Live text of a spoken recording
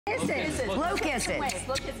Kisses. Slow kisses.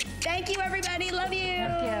 Thank you, everybody. Love you.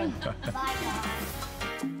 Thank you. Bye, guys.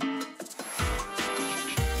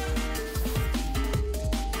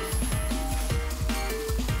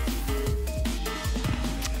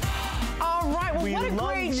 All right, well, what a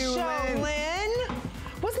great you, show, Lynn.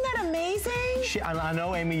 Wasn't that amazing? I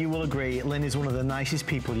know, Amy, you will agree. Lynn is one of the nicest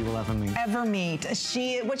people you will ever meet.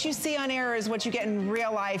 What you see on air is what you get in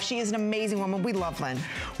real life. She is an amazing woman. We love Lynn.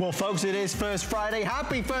 Well, folks, it is First Friday.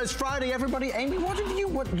 Happy First Friday, everybody. Amy,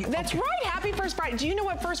 That's right, happy First Friday. Do you know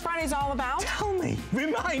what First Friday is all about? Tell me.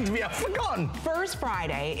 Remind me, I've forgotten. First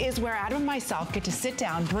Friday is where Adam and myself get to sit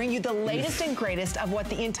down, bring you the latest and greatest of what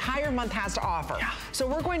the entire month has to offer. Yeah. So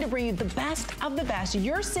we're going to bring you the best of the best.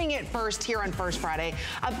 You're seeing it first here on First Friday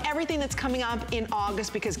of everything that's coming up in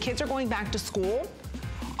August because kids are going back to school.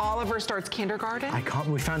 Oliver starts kindergarten.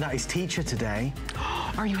 We found out his teacher today.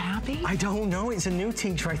 Are you happy? I don't know, it's a new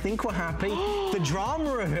teacher. I think we're happy. The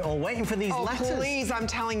drama of it all, waiting for these letters. Oh, please, I'm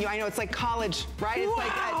telling you, I know it's like college, right? Wow. It's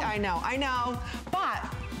like, I know.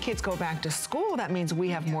 But kids go back to school, that means we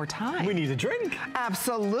have more time. We need a drink.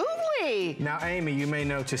 Absolutely. Now, Amy, you may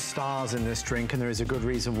notice stars in this drink, and there is a good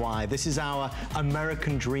reason why. This is our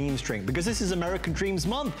American Dreams drink, because this is American Dreams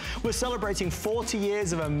Month. We're celebrating 40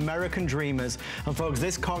 years of American Dreamers. And folks,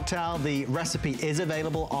 this cocktail, the recipe is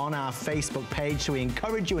available on our Facebook page, so we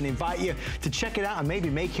encourage you and invite you to check it out and maybe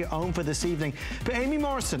make your own for this evening. But Amy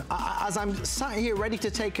Morrison, as I'm sat here ready to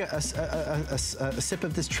take a sip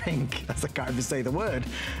of this drink, as I can't even say the word,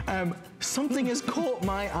 something has caught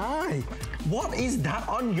my eye. What is that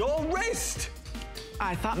on your wrist?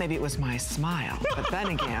 I thought maybe it was my smile, but then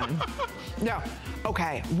again, no.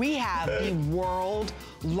 Okay, we have the world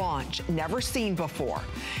launch, never seen before.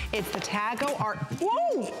 It's the Tago Art.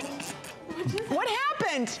 Whoa! What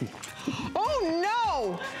happened? Oh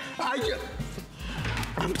no!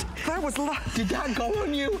 That was Did that go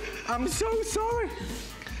on you? I'm so sorry.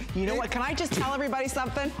 You know what? Can I just tell everybody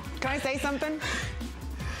something? Can I say something?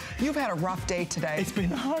 You've had a rough day today. It's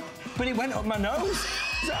been hard, but it went up my nose.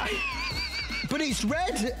 But it's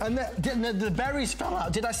red, and the berries fell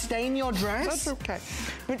out. Did I stain your dress? That's okay.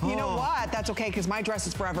 But you know what? That's okay, because my dress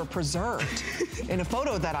is forever preserved in a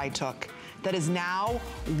photo that I took that is now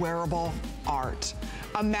wearable art.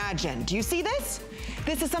 Imagine, do you see this?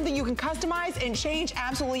 This is something you can customize and change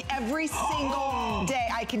absolutely every single day.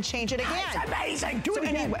 I can change it again. That's amazing. Do it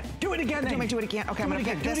again. Do it again. Do it again. Okay, I'm gonna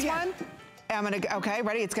pick this one. Okay,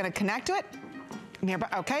 ready? It's gonna connect to it. Nearby.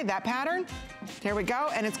 Okay, that pattern. There we go.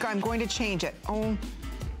 And I'm going to change it. Oh,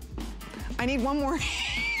 I need one more.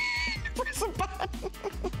 Press a button.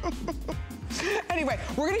 Anyway,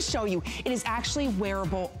 we're gonna show you, it is actually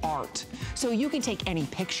wearable art. So you can take any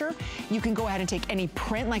picture, you can go ahead and take any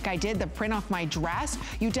print like I did, the print off my dress.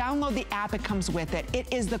 You download the app, it comes with it.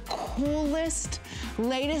 It is the coolest,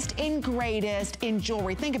 latest and greatest in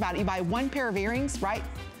jewelry. Think about it, you buy one pair of earrings, right?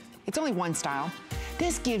 It's only one style.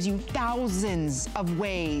 This gives you thousands of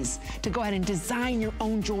ways to go ahead and design your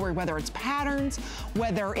own jewelry, whether it's patterns,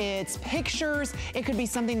 whether it's pictures. It could be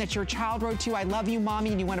something that your child wrote to, I love you, mommy,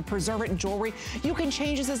 and you want to preserve it in jewelry. You can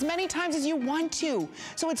change this as many times as you want to.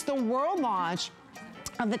 So it's the world launch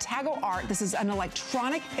of the Tago Art. This is an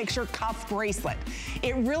electronic picture cuff bracelet.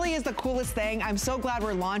 It really is the coolest thing. I'm so glad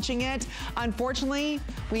we're launching it. Unfortunately,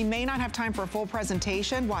 we may not have time for a full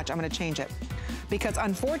presentation. Watch, I'm gonna change it. Because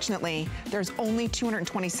unfortunately, there's only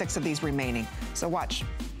 226 of these remaining. So watch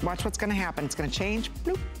what's gonna happen. It's gonna change,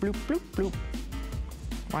 bloop, bloop, bloop, bloop.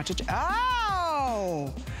 Watch it,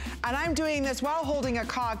 oh! And I'm doing this while holding a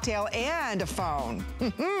cocktail and a phone.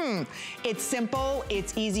 It's simple,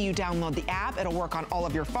 it's easy. You download the app, it'll work on all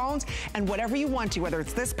of your phones, and whatever you want to, whether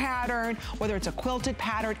it's this pattern, whether it's a quilted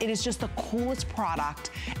pattern, it is just the coolest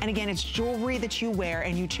product. And again, it's jewelry that you wear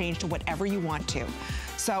and you change to whatever you want to.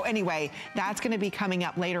 So anyway, that's gonna be coming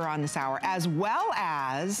up later on this hour, as well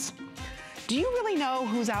as, do you really know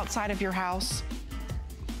who's outside of your house?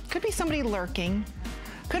 Could be somebody lurking,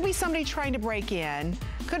 could be somebody trying to break in,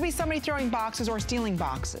 could be somebody throwing boxes or stealing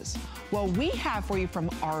boxes. Well, we have for you from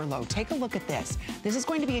Arlo. Take a look at this. This is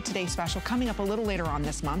going to be a Today Special coming up a little later on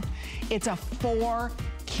this month. It's a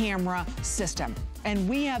 4-camera system. And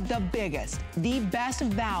we have the biggest, the best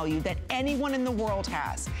value that anyone in the world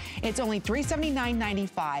has. It's only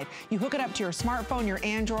 $379.95. You hook it up to your smartphone, your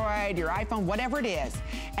Android, your iPhone, whatever it is.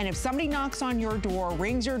 And if somebody knocks on your door,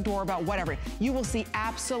 rings your doorbell, whatever, you will see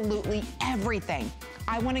absolutely everything.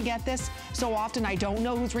 I want to get this so often I don't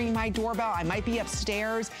know who's ringing my doorbell. I might be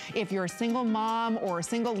upstairs. If you're a single mom or a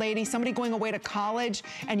single lady, somebody going away to college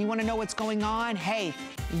and you want to know what's going on, hey,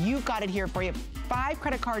 you've got it here for you. 5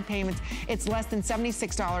 credit card payments, it's less than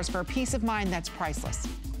 $76 for a peace of mind that's priceless,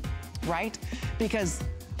 right? Because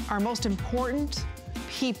Our most important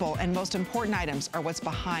people and most important items are what's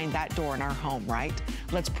behind that door in our home, right?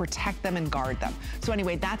 Let's protect them and guard them. So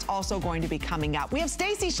anyway, that's also going to be coming up. We have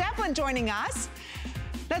Stacy Shefflin joining us.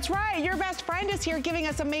 That's right, your best friend is here giving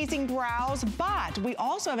us amazing brows, but we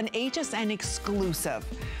also have an HSN exclusive.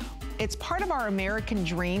 It's part of our American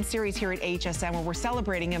Dream series here at HSN, where we're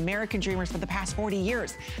celebrating American dreamers for the past 40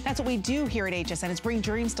 years. That's what we do here at HSN, is bring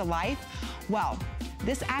dreams to life. Well,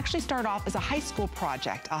 this actually started off as a high school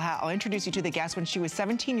project. I'll introduce you to the guest. When she was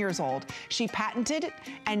 17 years old, she patented it,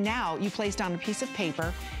 and now you place down a piece of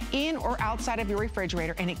paper in or outside of your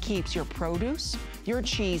refrigerator, and it keeps your produce, your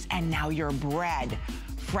cheese, and now your bread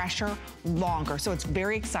fresher, longer. So it's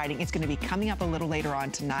very exciting. It's going to be coming up a little later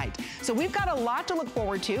on tonight. So we've got a lot to look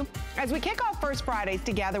forward to as we kick off First Fridays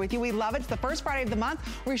together with you. We love it. It's the first Friday of the month.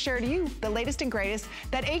 We share to you the latest and greatest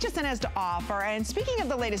that HSN has to offer. And speaking of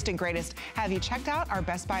the latest and greatest, have you checked out our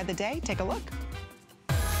Best Buy of the Day? Take a look.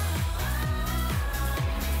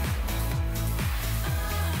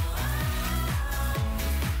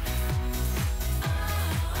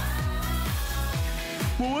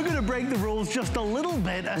 Well, we're going to break the rules just a little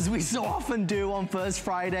bit, as we so often do on First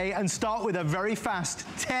Friday, and start with a very fast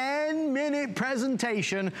 10-minute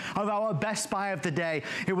presentation of our Best Buy of the Day.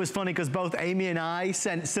 It was funny because both Amy and I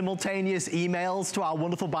sent simultaneous emails to our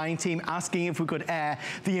wonderful buying team asking if we could air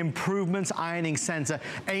the Improvements Ironing Center.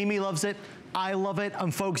 Amy loves it. I love it,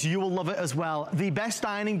 and folks, you will love it as well. The best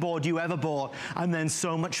ironing board you ever bought, and then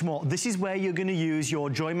so much more. This is where you're gonna use your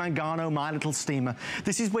Joy Mangano My Little Steamer.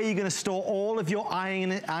 This is where you're gonna store all of your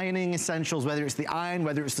ironing essentials, whether it's the iron,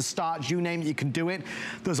 whether it's the starch, you name it, you can do it.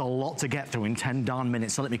 There's a lot to get through in 10 darn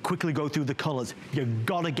minutes, so let me quickly go through the colors. You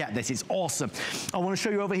gotta get this, it's awesome. I wanna show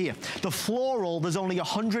you over here. The floral, there's only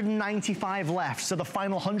 195 left, so the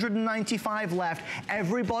final 195 left.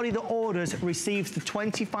 Everybody that orders receives the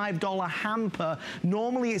 $25 hamper.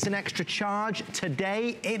 Normally it's an extra charge.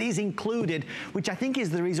 Today it is included, which I think is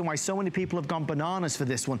the reason why so many people have gone bananas for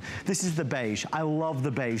this one. This is the beige. I love the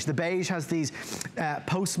beige. The beige has these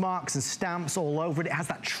postmarks and stamps all over it. It has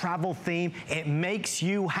that travel theme. It makes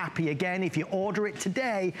you happy. Again, if you order it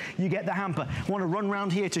today, you get the hamper. I want to run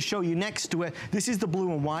around here to show you next to it. This is the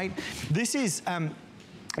blue and white. This is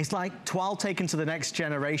it's like toile taken to the next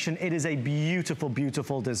generation. It is a beautiful,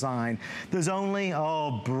 beautiful design. There's only,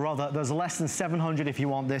 oh brother, there's less than 700 if you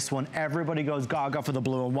want this one. Everybody goes gaga for the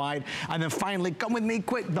blue and white. And then finally, come with me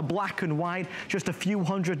quick, the black and white. Just a few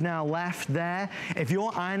hundred now left there. If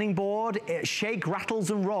your ironing board, it shake, rattles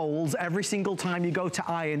and rolls every single time you go to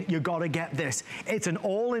iron, you gotta get this. It's an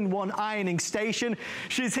all-in-one ironing station.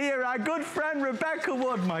 She's here, our good friend Rebecca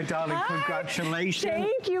Wood, my darling. Hi. Congratulations.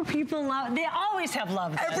 Thank you, people love, they always have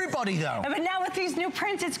love. Everybody though. But now with these new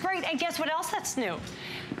prints, it's great. And guess what else that's new?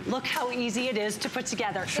 Look how easy it is to put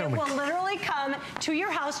together. It will literally come to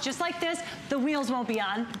your house just like this. The wheels won't be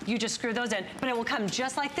on. You just screw those in. But it will come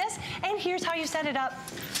just like this. And here's how you set it up.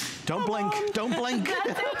 Don't blink, don't blink.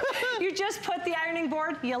 That's it. You just put the ironing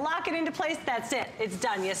board, you lock it into place, that's it. It's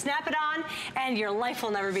done. You snap it on, and your life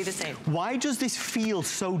will never be the same. Why does this feel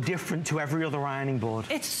so different to every other ironing board?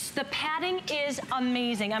 The padding is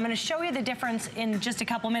amazing. I'm gonna show you the difference in just a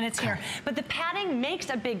couple minutes here. But the padding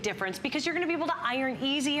makes a big difference because you're gonna be able to iron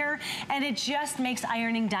easier, and it just makes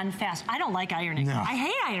ironing done fast. I don't like ironing. No. I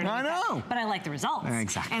hate ironing. I know. But I like the results.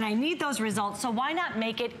 Exactly. And I need those results, so why not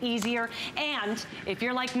make it easier? And if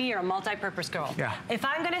you're like me, you're a multi-purpose girl. Yeah. If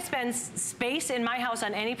I'm gonna spend space in my house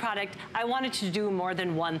on any product, I want it to do more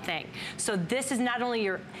than one thing. So this is not only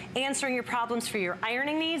your answering your problems for your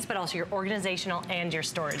ironing needs, but also your organizational and your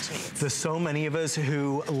storage needs. There's so many of us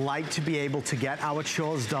who like to be able to get our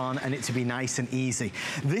chores done and it to be nice and easy.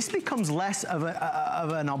 This becomes less of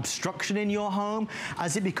an obstruction in your home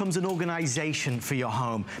as it becomes an organization for your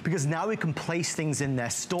home, because now we can place things in there,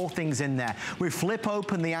 store things in there. We flip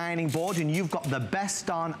open the ironing board and you've got the best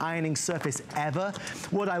darn ironing surface ever.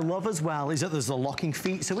 What I love as well is that there's a locking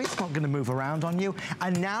feet, so it's not going to move around on you.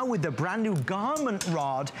 And now with the brand new garment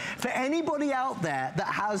rod, for anybody out there that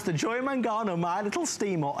has the Joy Mangano My Little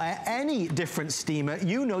Steamer or any different steamer,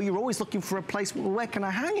 you know you're always looking for a place, where can I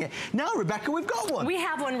hang it? Now, Rebecca, we've got one. We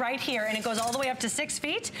have one right here, and it goes all the way up to 6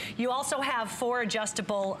 feet. You also have 4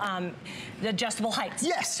 adjustable heights.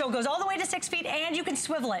 Yes. So it goes all the way to 6 feet, and you can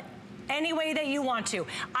swivel it. any way that you want to.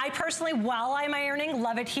 I personally, while I'm ironing,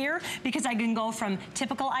 love it here because I can go from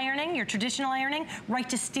typical ironing, your traditional ironing, right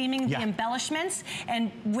to steaming the embellishments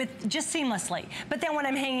and with just seamlessly. But then when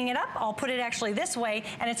I'm hanging it up, I'll put it actually this way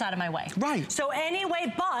and it's out of my way. Right. So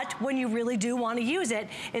anyway, but when you really do want to use it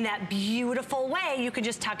in that beautiful way, you can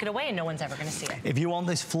just tuck it away and no one's ever going to see it. If you want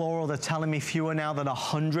this floral, they're telling me fewer now than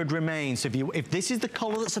 100 remain. So if this is the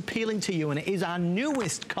color that's appealing to you and it is our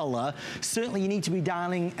newest color, certainly you need to be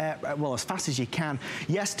dialing, well, as fast as you can.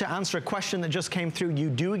 Yes, to answer a question that just came through, you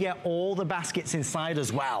do get all the baskets inside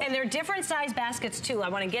as well. And they're different size baskets too. I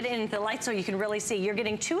want to get it into the light so you can really see. You're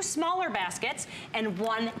getting 2 smaller baskets and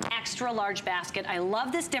 1 extra large basket. I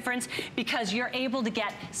love this difference because you're able to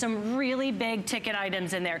get some really big ticket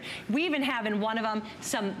items in there. We even have in one of them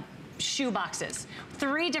some shoe boxes.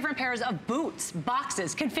 3 different pairs of boots,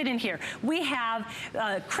 boxes can fit in here. We have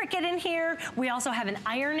Cricut in here. We also have an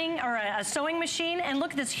ironing or a sewing machine. And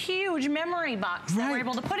look at this huge memory box that we're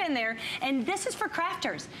able to put in there. And this is for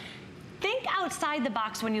crafters. Think outside the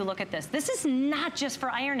box when you look at this. This is not just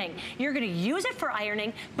for ironing. You're gonna use it for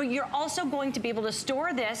ironing, but you're also going to be able to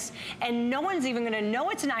store this and no one's even gonna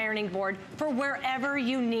know it's an ironing board for wherever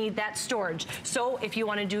you need that storage. So if you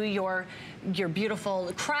wanna do your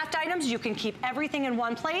beautiful craft items, you can keep everything in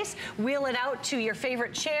one place, wheel it out to your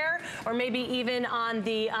favorite chair, or maybe even on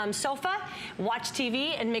the sofa, watch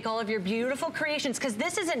TV and make all of your beautiful creations, because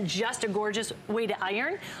this isn't just a gorgeous way to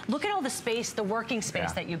iron. Look at all the space, the working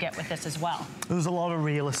space that you get with this as well. There's a lot of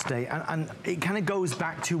real estate, and it kind of goes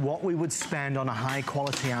back to what we would spend on a high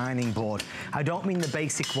quality ironing board. I don't mean the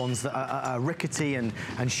basic ones that are rickety and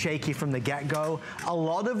shaky from the get-go. A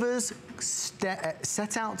lot of us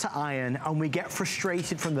set out to iron and we get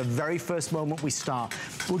frustrated from the very first moment we start.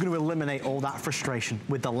 We're going to eliminate all that frustration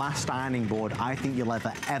with the last ironing board I think you'll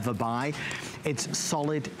ever buy. It's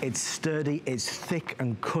solid, it's sturdy, it's thick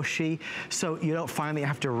and cushy, so you don't find that you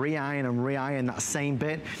have to re-iron and re-iron that same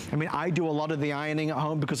bit. I mean, I do a lot of the ironing at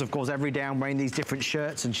home because, of course, every day I'm wearing these different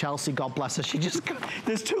shirts, and Chelsea, God bless her,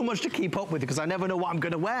 there's too much to keep up with because I never know what I'm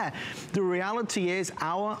going to wear. The reality is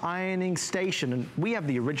our ironing station, and we have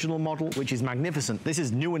the original model, which is magnificent. This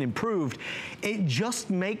is new and improved. It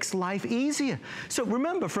just makes life easier. So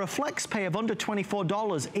remember, for a flex pay of under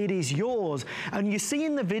 $24, it is yours. And you see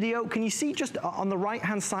in the video, can you see just on the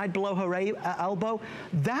right-hand side below her elbow,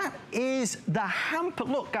 that is the hamper.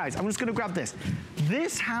 Look, guys, I'm just going to grab this.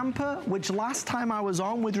 This hamper, which last time I was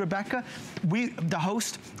on with Rebecca, the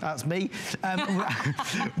host, that's me,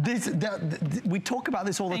 we talk about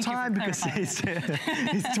this all the time because it's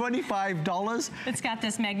 $25. It's got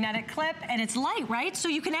this magnetic clip, and it's light, right? So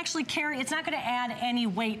you can actually carry, it's not going to add any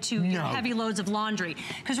weight to your heavy loads of laundry.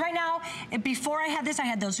 Because right now, before I had this, I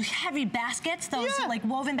had those heavy baskets, those like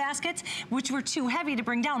woven baskets, which were too heavy to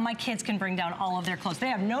bring down. My kids can bring down all of their clothes. They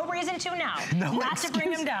have no reason to now. Not to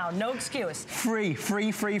bring them down. No excuse. Free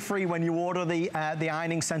when you order the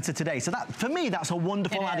ironing center today. So that, for me, that's a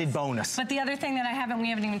wonderful added bonus. But the other thing that I haven't, we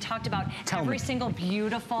haven't even talked about, every single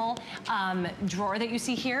beautiful drawer that you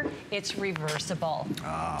see here, it's reversible.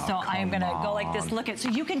 Oh, so I am gonna go like this. Look at, so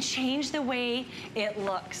you can change the way it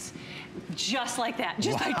looks. Just like that,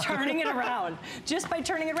 just by turning it around. Just by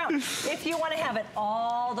turning it around. If you want to have it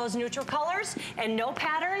all those neutral colors and no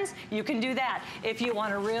patterns, you can do that. If you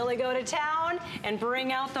want to really go to town and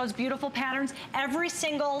bring out those beautiful patterns, every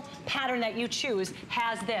single pattern that you choose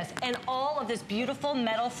has this. And all of this beautiful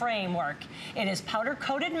metal framework. It is powder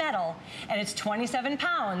coated metal and it's 27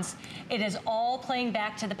 pounds. It is all playing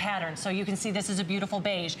back to the pattern. So you can see this is a beautiful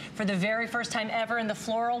beige. For the very first time ever in the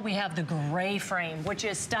floral, we have the gray frame, which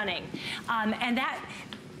is stunning. And that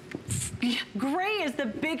gray is the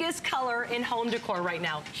biggest color in home decor right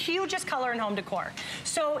now. Hugest color in home decor.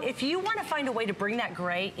 So if you want to find a way to bring that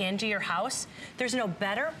gray into your house, there's no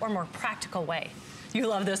better or more practical way. You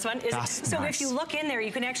love this one. So nice. If you look in there,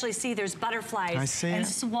 you can actually see there's butterflies and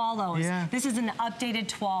swallows. Yeah. This is an updated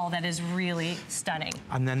toile that is really stunning.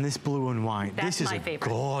 And then this blue and white. That's this is my favorite.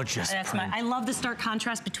 Gorgeous print. I love the stark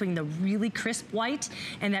contrast between the really crisp white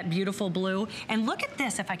and that beautiful blue. And look at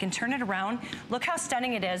this, if I can turn it around, look how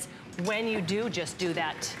stunning it is when you do just do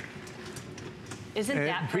that. Isn't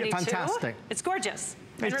that pretty fantastic. Too? It's gorgeous.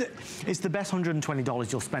 It's the best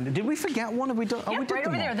 $120 you'll spend. Did we forget one? Have we done? Yep, right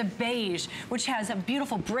over there, the beige, which has a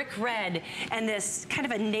beautiful brick red and this kind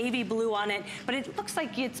of a navy blue on it. But it looks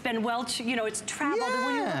like it's been it's traveled. And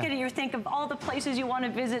when you look at it, you think of all the places you want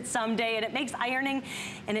to visit someday, and it makes ironing,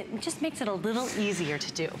 and it just makes it a little easier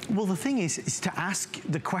to do. Well, the thing is to ask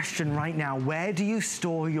the question right now: where do you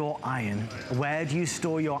store your iron? Where do you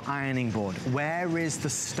store your ironing board? Where is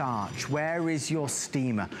the starch? Where is your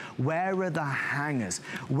steamer? Where are the hangers?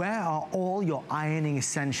 where are all your ironing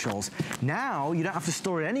essentials? Now, you don't have to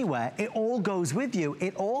store it anywhere. It all goes with you.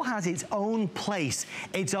 It all has its own place,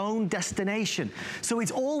 its own destination. So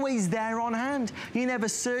it's always there on hand. You're never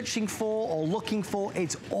searching for or looking for,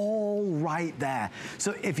 it's all right there.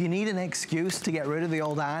 So if you need an excuse to get rid of the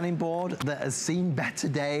old ironing board that has seen better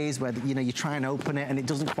days, where you try and open it and it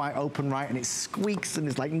doesn't quite open right and it squeaks and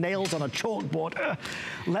it's like nails on a chalkboard,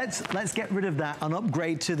 let's get rid of that and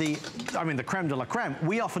upgrade to the creme de la creme.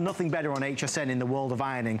 We offer nothing better on HSN in the world of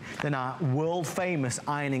ironing than our world famous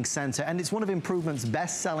ironing center, and it's one of Improvement's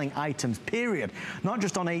best-selling items, period. Not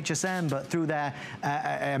just on HSN, but through their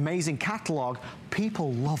amazing catalog.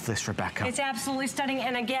 People love this, Rebecca. It's absolutely stunning.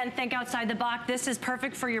 And again, think outside the box. This is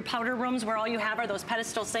perfect for your powder rooms where all you have are those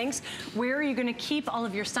pedestal sinks. Where are you going to keep all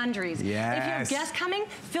of your sundries? Yes. If you have guests coming,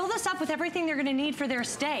 fill this up with everything they're going to need for their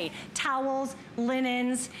stay. Towels,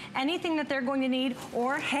 linens, anything that they're going to need.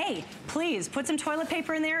 Or, hey, please, put some toilet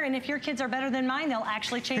paper in there. And if your kids are better than mine, they'll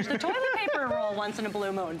actually change the toilet paper roll once in a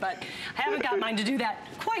blue moon. But I haven't got mine to do that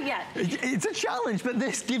quite yet. It's a challenge, but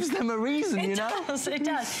this gives them a reason, you know? It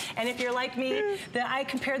does. And if you're like me, I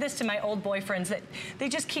compare this to my old boyfriends that they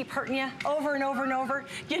just keep hurting you over and over and over.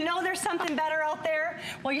 You know there's something better out there?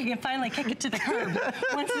 Well, you can finally kick it to the curb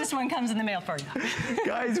once this one comes in the mail for you.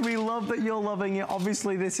 Guys, we love that you're loving it.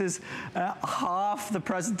 Obviously, this is half the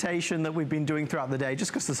presentation that we've been doing throughout the day,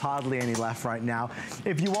 just because there's hardly any left right now.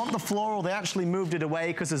 If you want the floral, they actually moved it away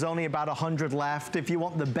because there's only about 100 left. If you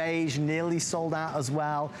want the beige, nearly sold out as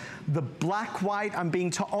well. The black white, I'm being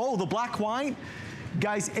told, oh, the black white.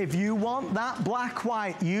 Guys, if you want that black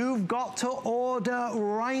white, you've got to order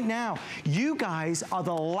right now. You guys are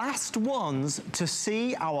the last ones to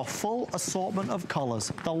see our full assortment of colors.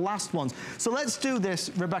 The last ones. So let's do this,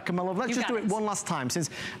 Rebecca, my love. Let's just do it one last time, since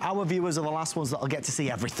our viewers are the last ones that'll get to see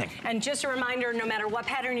everything. And just a reminder, no matter what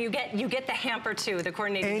pattern you get the hamper too, the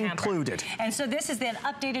coordinated hamper. Included. And so this is that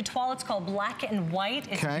updated toile. It's called black and white.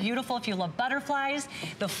 It's beautiful if you love butterflies.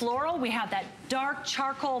 The floral, we have that dark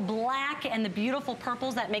charcoal black and the beautiful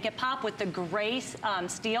purples that make it pop with the gray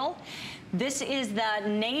steel. This is the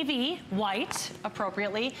navy white,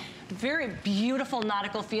 appropriately. Very beautiful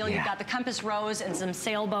nautical feel. You've got the compass rose and some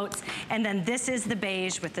sailboats. And then this is the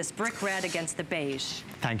beige with this brick red against the beige.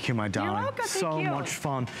 Thank you, my darling. You're welcome. So much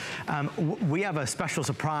fun. We have a special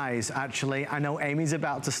surprise, actually. I know Amy's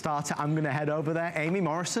about to start it. I'm going to head over there. Amy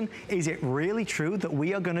Morrison, is it really true that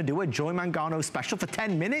we are going to do a Joy Mangano special for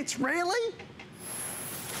 10 minutes? Really?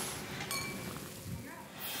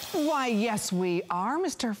 Why, yes, we are,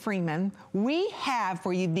 Mr. Freeman. We have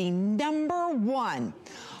for you the #1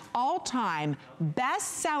 all-time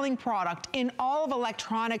best-selling product in all of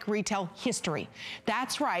electronic retail history.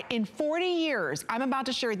 That's right. In 40 years, I'm about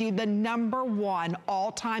to share with you the #1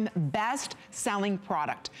 all-time best-selling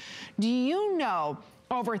product. Do you know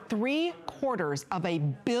over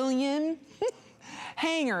 3/4 billion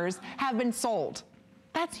hangers have been sold?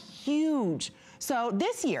 That's huge. So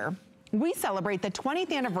this year, we celebrate the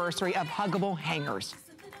 20th anniversary of Huggable Hangers.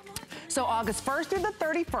 So August 1st through the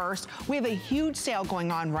 31st, we have a huge sale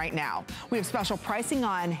going on right now. We have special pricing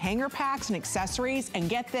on hanger packs and accessories, and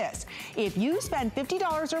get this, if you spend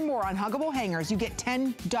 $50 or more on Huggable Hangers, you get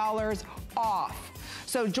 $10 off.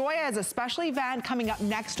 So Joy has a special event coming up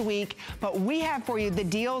next week, but we have for you the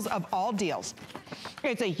deals of all deals.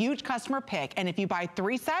 It's a huge customer pick, and if you buy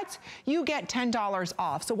 3 sets, you get $10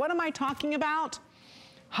 off. So what am I talking about?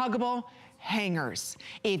 Huggable hangers.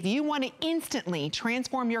 If you want to instantly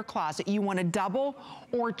transform your closet, you want to double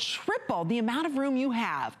or triple the amount of room you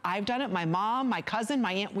have. I've done it. My mom, my cousin,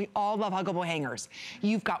 my aunt, we all love Huggable hangers.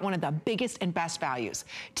 You've got one of the biggest and best values.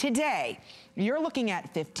 Today, you're looking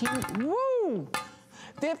at 15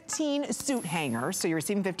 suit hangers. So you're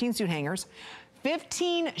receiving 15 suit hangers.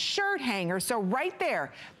 15 shirt hangers. So right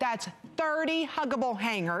there, that's 30 Huggable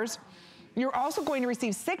hangers. You're also going to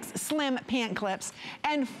receive 6 slim pant clips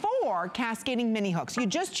and 4 cascading mini hooks. You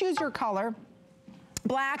just choose your color.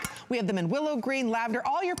 Black, we have them in willow green, lavender,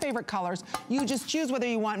 all your favorite colors. You just choose whether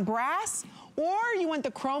you want brass or you want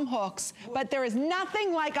the chrome hooks, but there is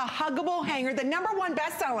nothing like a Huggable hanger, the #1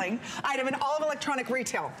 best-selling item in all of electronic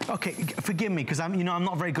retail. Okay, forgive me, because I'm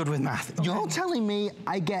not very good with math. Okay. You're telling me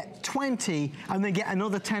I get 20 and then get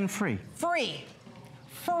another 10 free? Free.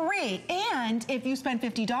 And if you spend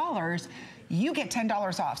 $50, you get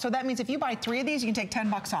 $10 off. So that means if you buy 3 of these, you can take 10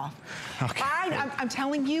 bucks off. Okay. I'm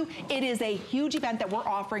telling you, it is a huge event that we're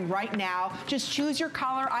offering right now. Just choose your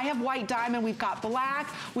color. I have white diamond, we've got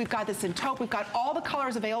black, we've got this in taupe, we've got all the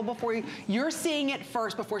colors available for you. You're seeing it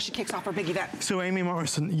first before she kicks off her big event. So Amy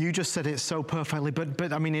Morrison, you just said it so perfectly,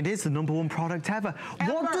 but I mean, it is the #1 product ever.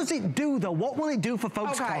 What does it do though? What will it do for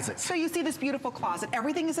folks' closets? So you see this beautiful closet.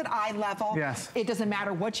 Everything is at eye level. Yes. It doesn't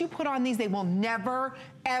matter what you put on these, they will never,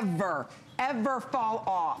 ever, ever fall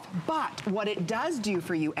off. But what it does do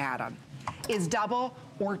for you, Adam, is double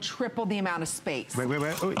or triple the amount of space. Wait. Oh,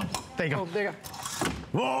 there you go. Oh, there you go.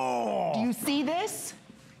 Whoa! Do you see this?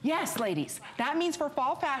 Yes, ladies. That means for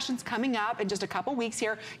fall fashions coming up in just a couple weeks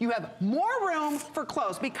here, you have more room for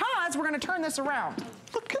clothes because we're going to turn this around.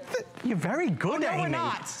 Look at that. You're very good, Amy. No, we're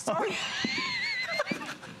not. Sorry.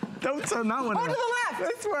 Don't turn that one around. To the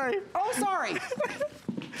left. This way. Oh, sorry.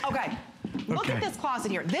 Okay. Look Okay. at this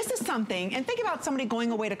closet here. This is something, and think about somebody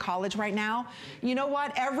going away to college right now. You know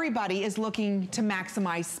what? Everybody is looking to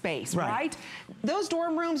maximize space, right? Those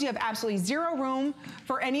dorm rooms, you have absolutely zero room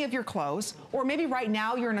for any of your clothes. Or maybe right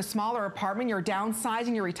now you're in a smaller apartment, you're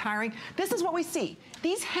downsizing, you're retiring. This is what we see.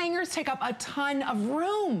 These hangers take up a ton of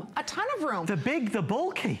room, a ton of room. They're big, they're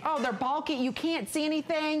bulky. Oh, they're bulky. You can't see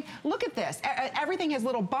anything. Look at this. Everything has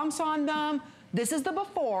little bumps on them. This is the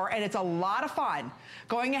before, and it's a lot of fun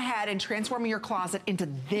going ahead and transforming your closet into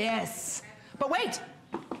this. But wait,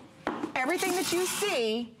 everything that you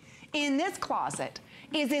see in this closet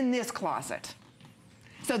is in this closet.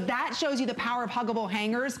 So that shows you the power of huggable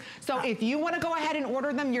hangers. So if you want to go ahead and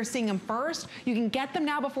order them, you're seeing them first. You can get them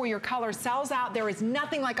now before your color sells out. There is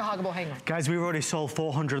nothing like a huggable hanger. Guys, we've already sold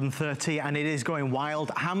 430 and it is going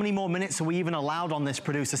wild. How many more minutes are we even allowed on this,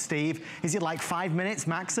 producer Steve? Is it like 5 minutes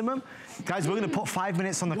maximum? Guys, we're going to put 5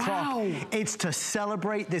 minutes on the clock. It's to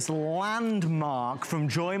celebrate this landmark from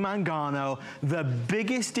Joy Mangano, the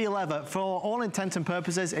biggest deal ever. For all intents and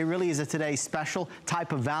purposes, it really is a today's special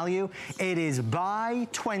type of value. It is buy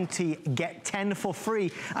 20, get 10 for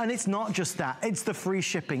free. And it's not just that, it's the free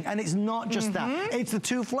shipping. And it's not just that, it's the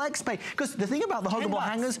 2 flex pay. Because the thing about the huggable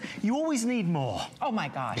hangers, you always need more. Oh my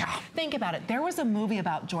gosh. Yeah. Think about it. There was a movie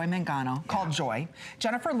about Joy Mangano called Joy.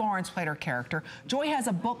 Jennifer Lawrence played her character. Joy has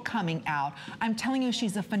a book coming out. I'm telling you,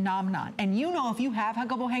 she's a phenomenon. And you know, if you have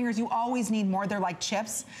huggable hangers, you always need more. They're like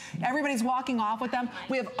chips. Everybody's walking off with them.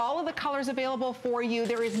 We have all of the colors available for you.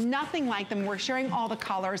 There is nothing like them. We're sharing all the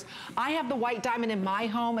colors. I have the white diamond in my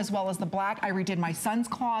home as well as the black. I redid my son's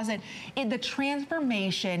closet. The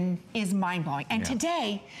transformation is mind-blowing. And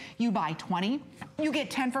today, you buy 20, you get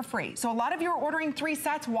 10 for free. So a lot of you are ordering 3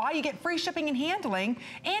 sets. Why? You get free shipping and handling,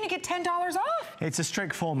 and you get $10 off. It's a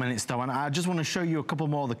strict 4 minutes though, and I just want to show you a couple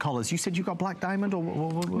more of the colors. You said you got black diamond or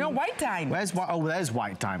no, white diamond. Where's white? Oh, there's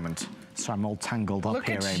white diamond. So I'm all tangled up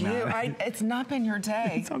here, Amy. Look at you. It's not been your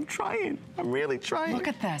day. I'm trying. I'm really trying. Look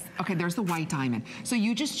at this. Okay, there's the white diamond. So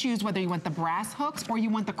you just choose whether you want the brass hooks or you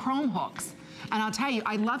want the chrome hooks. And I'll tell you,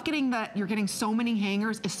 I love you're getting so many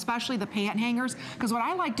hangers, especially the pant hangers, because what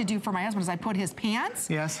I like to do for my husband is I put his pants,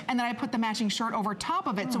 and then I put the matching shirt over top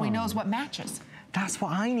of it so he knows what matches. That's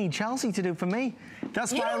what I need Chelsea to do for me.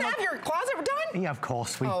 That's you don't have your closet done? Yeah, of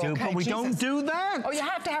course we do, but we don't do that. Oh, you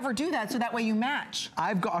have to have her do that so that way you match.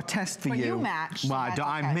 I've got a test for you. You match. Well,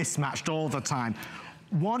 I'm mismatched all the time.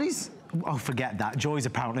 What is... Oh, forget that. Joy's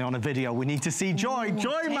apparently on a video. We need to see Joy. Ooh,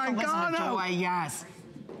 Joy Mangano. Joy, yes.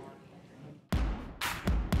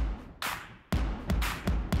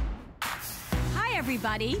 Hi,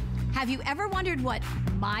 everybody. Have you ever wondered what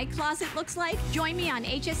my closet looks like? Join me on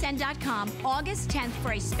hsn.com August 10th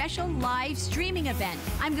for a special live streaming event.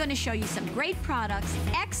 I'm going to show you some great products,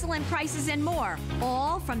 excellent prices, and more,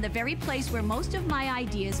 all from the very place where most of my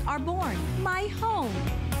ideas are born, my home.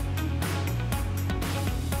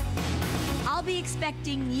 I'll be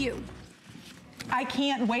expecting you. I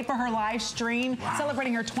can't wait for her live stream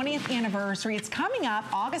celebrating her 20th anniversary. It's coming up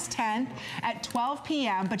August 10th at 12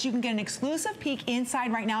 p.m., but you can get an exclusive peek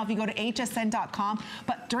inside right now if you go to hsn.com.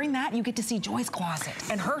 But during that, you get to see Joy's closet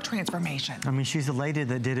and her transformation. I mean, she's the lady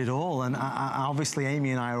that did it all, and obviously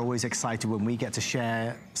Amy and I are always excited when we get to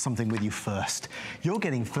share something with you first. You're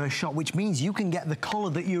getting first shot, which means you can get the color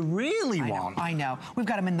that you really want. I know. We've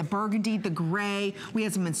got them in the burgundy, the gray. We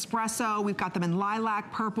have some espresso. We've got them in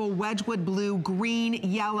lilac, purple, Wedgwood blue, green,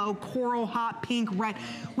 yellow, coral, hot pink, red.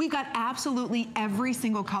 We've got absolutely every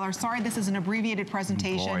single color. Sorry, this is an abbreviated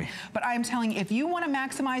presentation, but I'm telling you, if you want to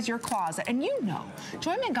maximize your closet, and you know,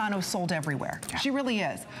 Joy Mangano's sold everywhere. She really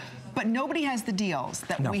is. But nobody has the deals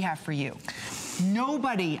that we have for you.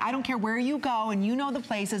 Nobody. I don't care where you go, and you know the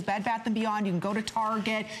places, Bed Bath & Beyond, you can go to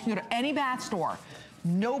Target, you can go to any bath store.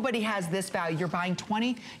 Nobody has this value. You're buying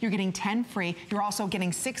 20, you're getting 10 free. You're also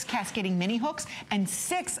getting 6 cascading mini hooks and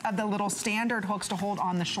 6 of the little standard hooks to hold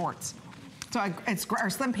on the shorts. So it's our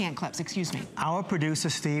slim pant clips, excuse me. Our producer,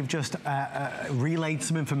 Steve, just relayed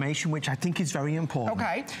some information, which I think is very important.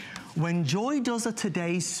 Okay. When Joy does a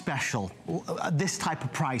today's special, this type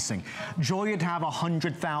of pricing, Joy would have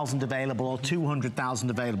 100,000 available or 200,000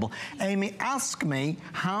 available. Amy, ask me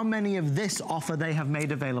how many of this offer they have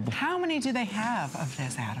made available. How many do they have of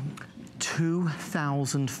this, Adam?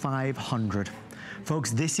 2,500.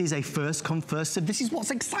 Folks, this is a first come, first serve. This is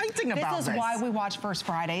what's exciting about this. This is why we watch First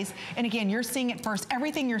Fridays. And again, you're seeing it first.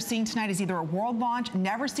 Everything you're seeing tonight is either a world launch,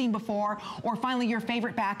 never seen before, or finally your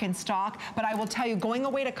favorite back in stock. But I will tell you, going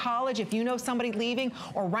away to college, if you know somebody leaving,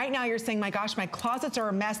 or right now you're saying, my gosh, my closets are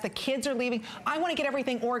a mess, the kids are leaving, I want to get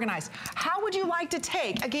everything organized. How would you like to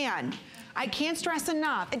take, again, I can't stress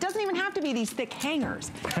enough. It doesn't even have to be these thick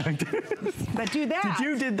hangers. But do that.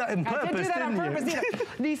 You did that on purpose, I did do that on purpose. you?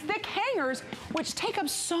 These thick hangers, which take up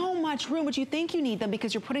so much room, but you think you need them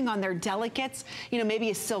because you're putting on their delicates, you know,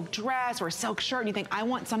 maybe a silk dress or a silk shirt, and you think, I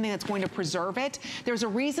want something that's going to preserve it. There's a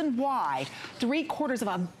reason why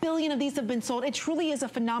 750 million of these have been sold. It truly is a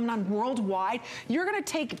phenomenon worldwide. You're gonna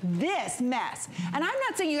take this mess, and I'm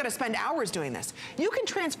not saying you gotta spend hours doing this. You can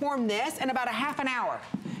transform this in about a half an hour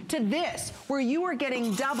to this, where you are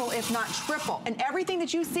getting double, if not triple. And everything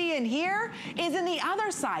that you see in here is in the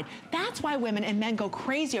other side. That's why women and men go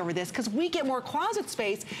crazy over this, because we get more closet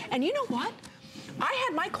space. And you know what? I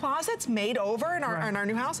had my closets made over in our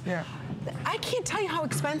new house. Yeah. I can't tell you how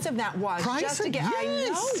expensive that was. Price just to get, yes. I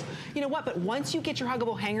know. You know what, but once you get your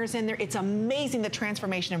huggable hangers in there, it's amazing the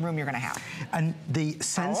transformation in room you're gonna have. And the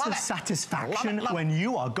sense of satisfaction when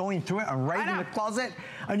you are going through it and raiding the closet,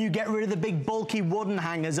 and you get rid of the big bulky wooden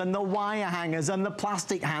hangers and the wire hangers and the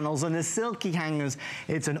plastic handles and the silky hangers.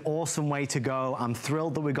 It's an awesome way to go. I'm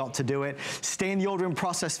thrilled that we got to do it. Stay in the ordering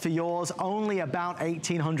process for yours. Only about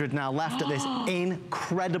 1,800 now left at this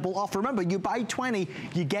incredible offer. Remember, you buy 20,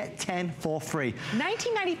 you get 10 for free.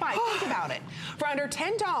 $19.95, think about it. For under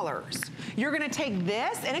 $10, you're gonna take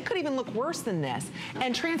this, and it could even look worse than this,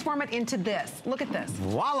 and transform it into this. Look at this.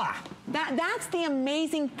 Voila! That's the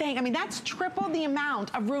amazing thing. I mean, that's triple the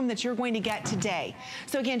amount of room that you're going to get today.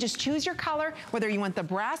 So again, just choose your color, whether you want the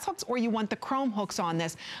brass hooks or you want the chrome hooks on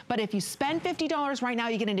this. But if you spend $50 right now,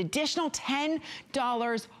 you get an additional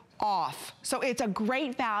 $10 off. So it's a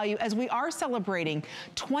great value as we are celebrating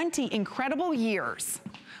 20 incredible years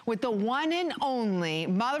with the one and only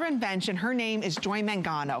mother invention. Her name is Joy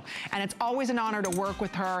Mangano, and it's always an honor to work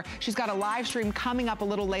with her. She's got a live stream coming up a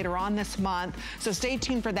little later on this month, so stay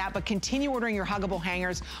tuned for that, but continue ordering your huggable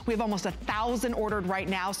hangers. We have almost 1,000 ordered right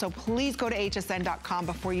now, so please go to hsn.com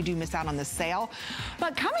before you do miss out on this sale.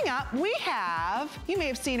 But coming up, we have, you may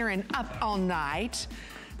have seen her in Up All Night.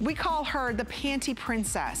 We call her the Panty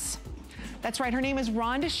Princess. That's right, her name is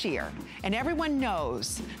Rhonda Shear, and everyone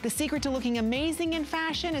knows the secret to looking amazing in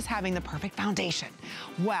fashion is having the perfect foundation.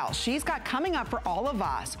 Well, she's got coming up for all of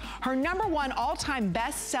us her #1 all-time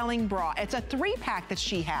best-selling bra. It's a 3-pack that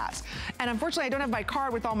she has. And unfortunately, I don't have my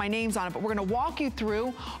card with all my names on it, but we're gonna walk you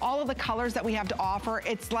through all of the colors that we have to offer.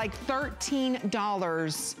 It's like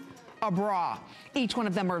 $13 a bra. Each one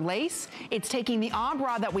of them are lace. It's taking the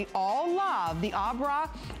bra that we all love, the bra.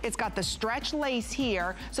 It's got the stretch lace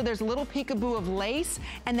here, so there's a little peekaboo of lace,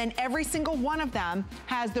 and then every single one of them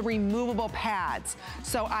has the removable pads.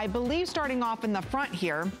 So I believe starting off in the front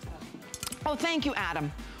here, oh, thank you,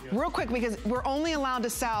 Adam. Real quick, because we're only allowed to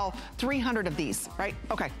sell 300 of these, right?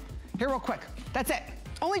 Okay, here real quick, that's it.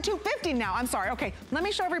 Only $2.50 now, I'm sorry. Okay, let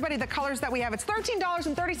me show everybody the colors that we have. It's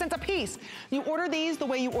 $13.30 a piece. You order these the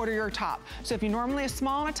way you order your top. So if you normally a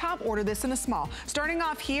small and a top, order this in a small. Starting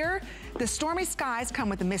off here, the Stormy Skies come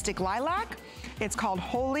with the Mystic Lilac. It's called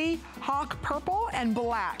Holy Hawk Purple and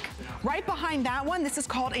Black. Right behind that one, this is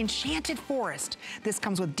called Enchanted Forest. This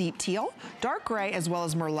comes with deep teal, dark gray, as well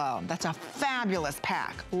as Merlot. That's a fabulous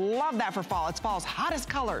pack. Love that for fall. It's fall's hottest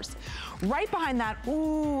colors. Right behind that,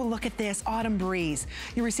 ooh, look at this, Autumn Breeze.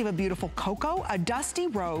 You receive a beautiful cocoa, a dusty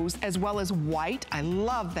rose, as well as white. I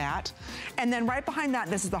love that. And then right behind that,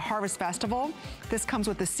 this is the Harvest Festival. This comes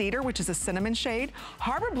with the cedar, which is a cinnamon shade,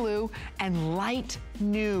 harbor blue, and light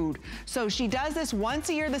nude. So she does this once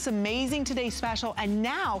a year, this amazing Today Special, and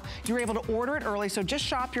now you're able to order it early, so just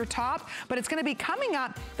shop your top. But it's gonna be coming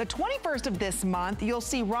up the 21st of this month. You'll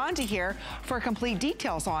see Rhonda here for complete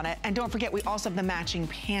details on it. And don't forget, we also have the matching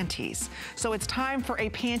panties. So it's time for a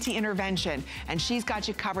panty intervention, and she's got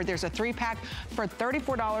you covered. There's a 3-pack for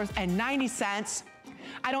 $34.90.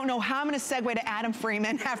 I don't know how I'm gonna segue to Adam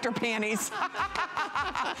Freeman after panties.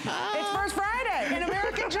 It's First Friday in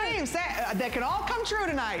American Dreams. That can all come true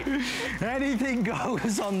tonight. Anything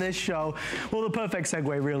goes on this show. Well, the perfect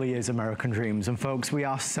segue really is American Dreams. And folks, we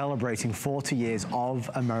are celebrating 40 years of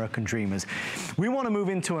American Dreamers. We want to move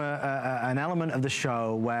into an element of the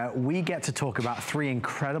show where we get to talk about three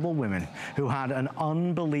incredible women who had an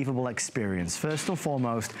unbelievable experience. First and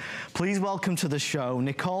foremost, please welcome to the show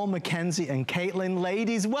Nicole, Mackenzie, and Caitlin.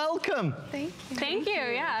 Ladies, welcome. Thank you. Thank you,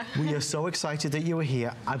 yeah. We are so excited that you are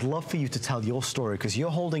here. I'd love for you to tell your story because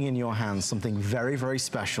you're holding in your hands something very, very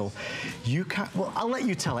special. Well, I'll let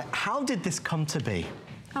you tell it. How did this come to be?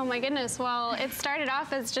 Oh my goodness, well, it started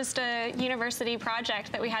off as just a university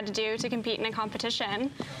project that we had to do to compete in a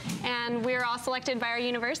competition. And we were all selected by our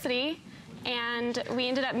university. And we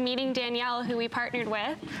ended up meeting Danielle, who we partnered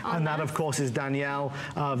with. And that, of course, is Danielle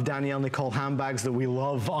of Danielle Nicole Handbags that we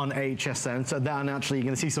love on HSN. So then actually you're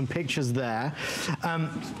going to see some pictures there.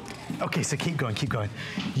 Okay, so keep going, keep going.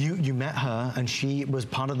 You met her and she was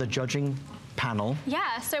part of the judging panel.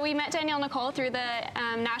 Yeah, so we met Danielle Nicole through the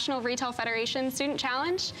National Retail Federation Student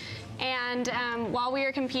Challenge. And while we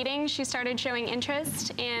were competing, she started showing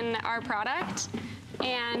interest in our product.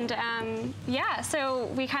 And yeah, so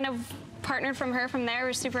we kind of partnered from her from there.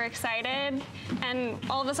 We're super excited. And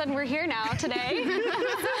all of a sudden we're here now today.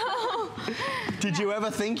 Did you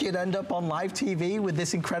ever think you'd end up on live TV with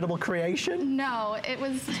this incredible creation? No, it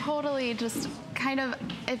was totally just kind of,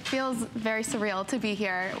 it feels very surreal to be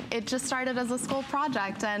here. It just started as a school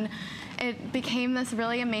project and it became this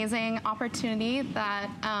really amazing opportunity that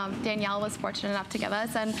Danielle was fortunate enough to give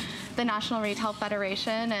us, and the National Retail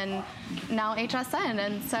Federation, and now HSN.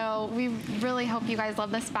 And so we really hope you guys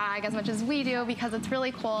love this bag as much as we do because it's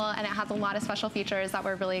really cool and it has a lot of special features that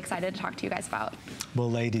we're really excited to talk to you guys about.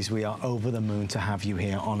 Well, ladies, we are over the moon to have you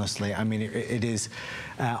here, honestly. I mean, it is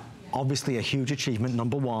obviously a huge achievement,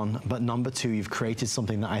 number one, but number two, you've created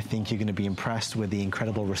something that I think you're going to be impressed with the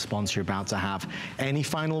incredible response you're about to have. Any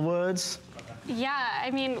final words? Yeah,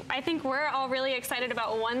 I mean, I think we're all really excited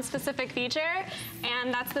about one specific feature,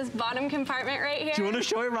 and that's this bottom compartment right here. Do you want to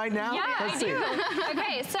show it right now? Yeah, Let's I see. do.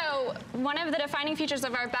 Okay, so one of the defining features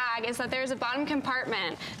of our bag is that there's a bottom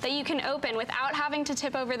compartment that you can open without having to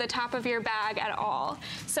tip over the top of your bag at all.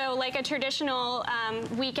 So like a traditional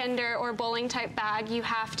weekender or bowling type bag, you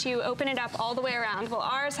have to open it up all the way around. Well,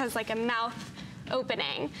 ours has like a mouth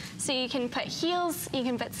opening. So you can put heels, you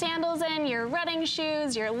can put sandals in, your running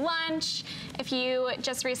shoes, your lunch. If you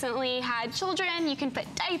just recently had children, you can put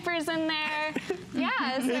diapers in there.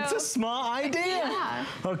 Yeah, so. It's a smart idea. Yeah.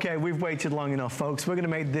 Okay, we've waited long enough, folks. We're going to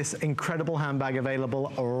make this incredible handbag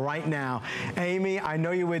available right now. Amy, I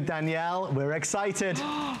know you're with Danielle. We're excited.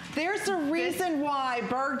 There's a reason why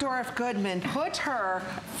Bergdorf Goodman put her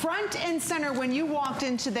front and center when you walked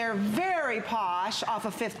into their very posh off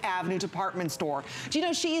of Fifth Avenue department store. Do you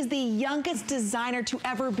know she is the youngest designer to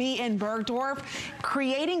ever be in Bergdorf,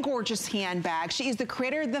 creating gorgeous handbags. She is the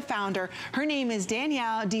creator and the founder. Her name is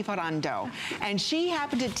Danielle Di Ferrando, and she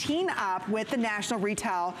happened to team up with the National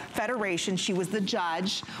Retail Federation. She was the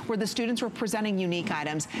judge where the students were presenting unique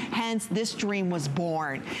items. Hence, this dream was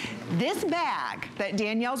born. This bag that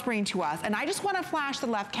Danielle's bringing to us, and I just want to flash the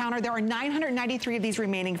left counter. There are 993 of these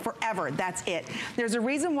remaining forever. That's it. There's a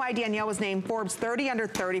reason why Danielle was named Forbes 30 Under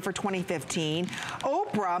 30 for 2015.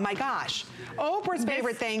 Oprah, my gosh, Oprah's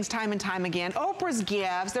favorite things time and time again. Oprah's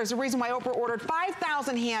gifts. There's a reason why Oprah ordered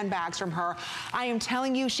 5,000 handbags from her. I am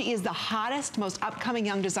telling you, she is the hottest, most upcoming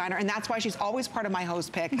young designer, and that's why she's always part of my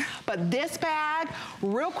host pick. But this bag,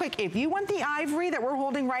 real quick, if you want the ivory that we're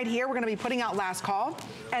holding right here, we're going to be putting out last call,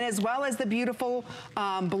 and as well as the beautiful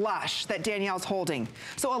blush that Danielle's holding.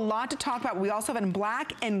 So a lot to talk about. We also have in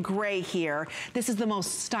black and gray here. This is the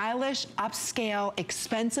most stylish, upscale,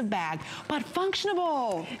 expensive bag, but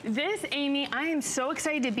functional. This, Amy, I am so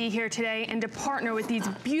excited to be here today and to partner with these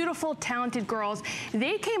beautiful, talented girls.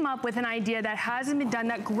 They came up with an idea that hasn't been done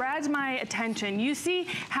that grabs my attention. You see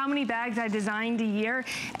how many bags I designed a year,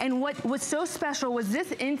 and what was so special was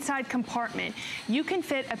this inside compartment. You can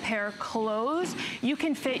fit a pair of clothes, you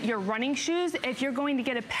can fit your running shoes. If you're going to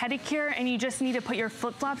get a pedicure and you just need to put your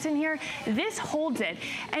flip-flops in here, this holds it.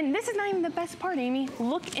 And this is not even the best part, Amy.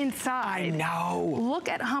 Look inside. I know. Look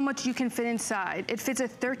at how much you can fit inside. It fits a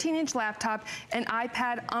 13-inch laptop, an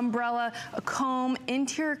iPad, umbrella, a comb,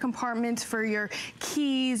 interior compartments for your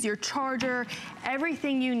keys, your charger,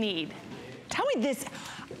 everything you need. Tell me this.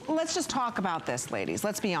 let's just talk about this, ladies.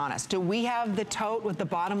 Let's be honest. Do we have the tote with the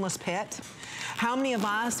bottomless pit? How many of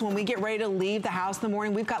us, when we get ready to leave the house in the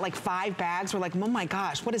morning, we've got like 5 bags. We're like, oh my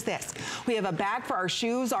gosh, what is this? We have a bag for our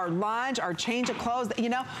shoes, our lunch, our change of clothes. You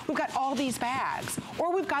know, we've got all these bags.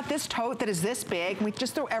 Or we've got this tote that is this big, and we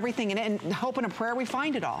just throw everything in it and hope in a prayer we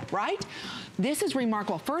find it all, right? This is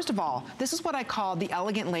remarkable. First of all, this is what I call the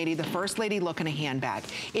elegant lady, the first lady look in a handbag.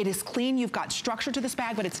 It is clean. You've got structure to this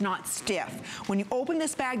bag, but it's not stiff. When you open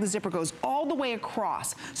this bag, the zipper goes all the way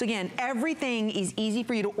across. So again, everything is easy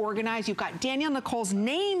for you to organize. You've got Danielle Nicole's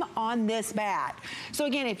name on this bag. So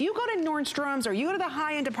again, if you go to Nordstrom's or you go to the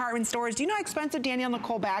high-end department stores, do you know how expensive Danielle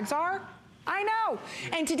Nicole bags are? I know.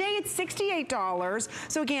 And today it's $68.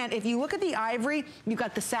 So again, if you look at the ivory, you've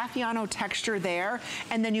got the Saffiano texture there,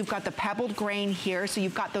 and then you've got the pebbled grain here. So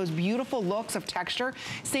you've got those beautiful looks of texture.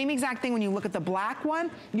 Same exact thing when you look at the black one.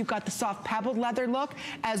 You've got the soft pebbled leather look,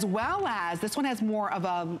 as well as this one has more of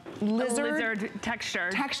a lizard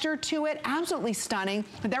texture to it. Absolutely stunning.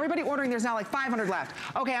 With everybody ordering, there's now like 500 left.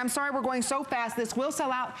 Okay, I'm sorry we're going so fast. This will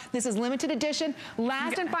sell out. This is limited edition.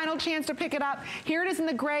 Last and final chance to pick it up. Here it is in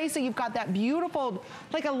the gray. So you've got that beautiful,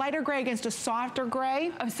 like a lighter gray against a softer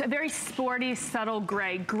gray. A very sporty, subtle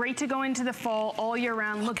gray. Great to go into the fall all year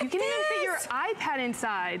round. Look, you can even fit your iPad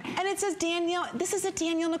inside. And it says Danielle, this is a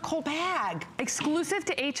Danielle Nicole bag. Exclusive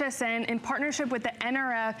to HSN in partnership with the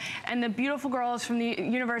NRF and the beautiful girls from the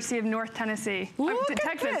University of North Tennessee.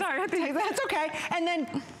 Texas, sorry. That's okay. And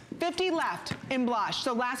then 50 left in blush.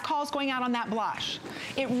 So last call is going out on that blush.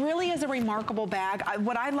 It really is a remarkable bag.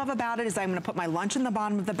 What I love about it is I'm gonna put my lunch in the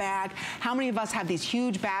bottom of the bag. How many of us have these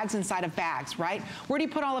huge bags inside of bags, right? Where do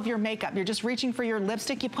you put all of your makeup? You're just reaching for your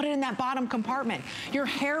lipstick, you put it in that bottom compartment. Your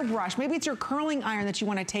hairbrush, maybe it's your curling iron that you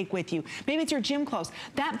wanna take with you. Maybe it's your gym clothes.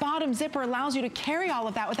 That bottom zipper allows you to carry all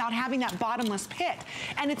of that without having that bottomless pit.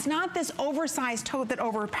 And it's not this oversized tote that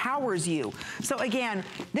overpowers you. So again,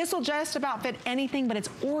 this will just about fit anything, but it's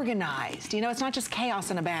organized. You know, it's not just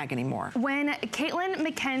chaos in a bag anymore. When Caitlin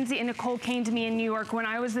McKenzie and Nicole came to me in New York when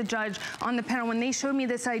I was the judge on the panel, when they showed me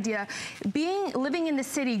this idea, living in the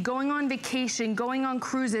city, going on vacation, going on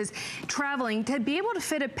cruises, traveling, to be able to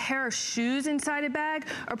fit a pair of shoes inside a bag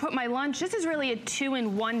or put my lunch, this is really a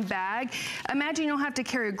 2-in-1 bag. Imagine you don't have to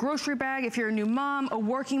carry a grocery bag if you're a new mom, a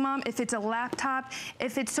working mom, if it's a laptop,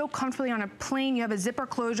 if it's so comfortably on a plane, you have a zipper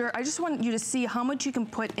closure. I just want you to see how much you can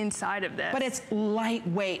put inside of this. But it's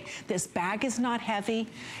lightweight. This bag is not heavy.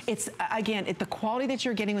 It's, again, the quality that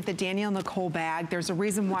you're getting with the Danielle Nicole bag, there's a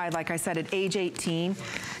reason why, like I said, at age 18,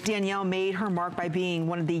 Danielle made her mark by being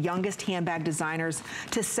one of the youngest handbag designers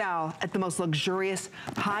to sell at the most luxurious,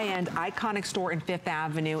 high-end, iconic store in Fifth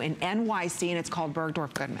Avenue in NYC, and it's called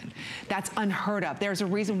Bergdorf Goodman. That's unheard of. There's a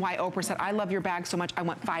reason why Oprah said, I love your bag so much, I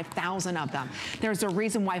want 5,000 of them. There's a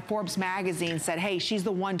reason why Forbes magazine said, hey, she's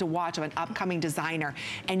the one to watch of an upcoming designer,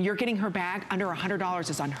 and you're getting her bag under $100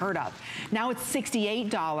 is unheard of. Now it's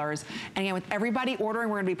 $68, and again, with everybody ordering,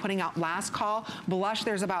 we're gonna be putting out last call. Blush,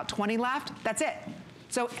 there's about 20 left. That's it.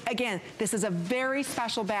 So again, this is a very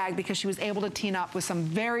special bag because she was able to team up with some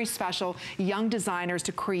very special young designers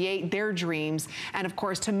to create their dreams, and of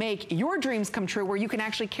course to make your dreams come true, where you can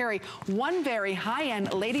actually carry one very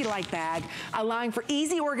high-end ladylike bag, allowing for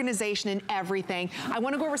easy organization in everything. I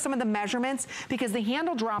wanna go over some of the measurements because the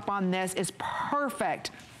handle drop on this is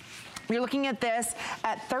perfect. You're looking at this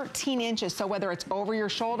at 13 inches, so whether it's over your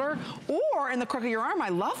shoulder or in the crook of your arm, I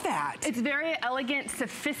love that. It's very elegant,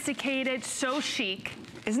 sophisticated, so chic.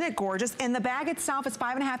 Isn't it gorgeous? And the bag itself is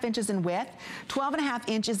 5.5 inches in width, 12.5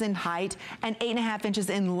 inches in height, and 8.5 inches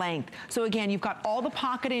in length. So again, you've got all the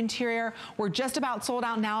pocket interior. We're just about sold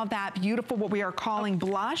out now of that beautiful, what we are calling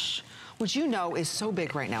blush, which you know is so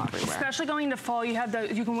big right now everywhere. Especially going into fall, you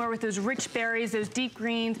have you can wear with those rich berries, those deep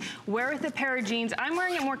greens, wear with a pair of jeans. I'm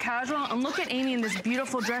wearing it more casual, and look at Amy in this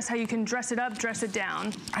beautiful dress, how you can dress it up, dress it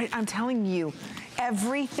down. I'm telling you,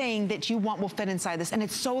 everything that you want will fit inside this, and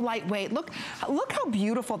it's so lightweight. Look how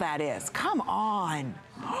beautiful that is. Come on.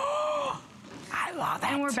 I love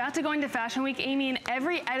that. And we're about to go into Fashion Week, Amy, and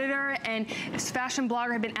every editor and fashion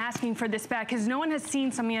blogger have been asking for this bag because no one has seen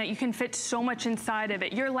something that you can fit so much inside of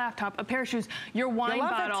it. Your laptop, a pair of shoes, your wine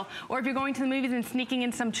bottle, or if you're going to the movies and sneaking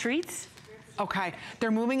in some treats. Okay,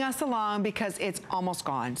 they're moving us along because it's almost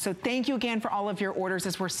gone. So thank you again for all of your orders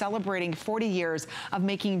as we're celebrating 40 years of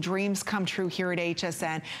making dreams come true here at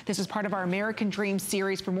HSN. This is part of our American Dream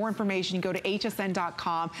series. For more information, you go to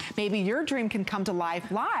hsn.com. Maybe your dream can come to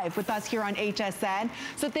life live with us here on HSN.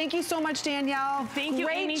 So thank you so much, Danielle. Thank you,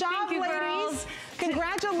 Amy. Great job, thank you, ladies. Girls.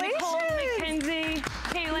 Congratulations. Nicole, Mackenzie,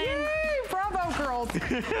 Caitlin. Yay, bravo, girls. wheels.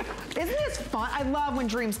 Isn't this fun? I love when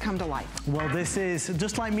dreams come to life. Well, this is,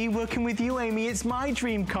 just like me working with you, Amy, it's my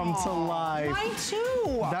dream come to life. Mine too.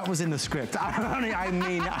 That was in the script. I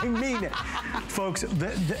mean it. Folks,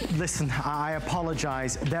 listen, I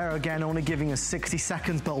apologize. They're again only giving us 60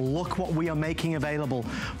 seconds, but look what we are making available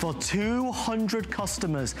for 200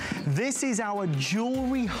 customers. This is our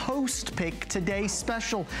jewelry host pick today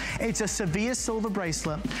special. It's a severe silver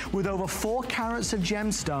bracelet with over 4 carats of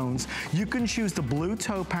gemstones. You can choose the blue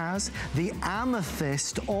topaz, the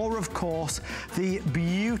amethyst, or of course, the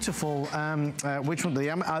beautiful, which one?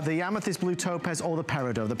 The amethyst blue topaz or the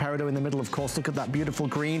peridot. The peridot in the middle, of course. Look at that beautiful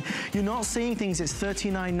green. You're not seeing things. It's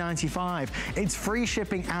 $39.95. It's free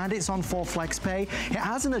shipping and it's on 4 flex pay. It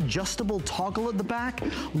has an adjustable toggle at the back.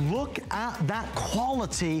 Look at that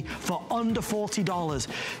quality for under $40.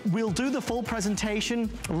 We'll do the full presentation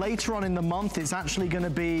later on in the month. It's actually going to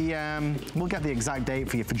be, we'll get the exact date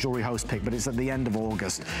for you for Jewelry Host Pick, but it's at the end of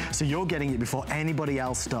August. So you're getting it before anybody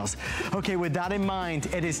else does. Okay, with that in mind,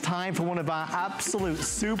 it is time for one of our absolute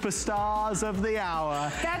superstars of the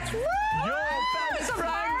hour. That's right. Your best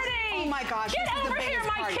friend. Oh my gosh. Get over here,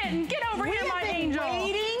 my kitten. Get over here, my angel.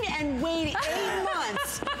 Waiting and waiting 8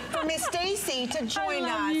 months for Miss Stacy to join us.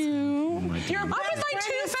 I love you. I'm with my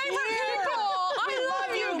 2 favorite people. I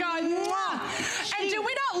love you guys. And do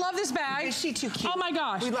we not love this bag? Is she too cute? Oh my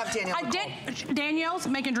gosh. We love Danielle. Danielle's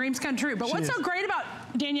making dreams come true. But what's so great about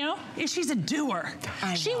Danielle is she's a doer.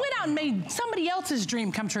 She went out and made somebody else's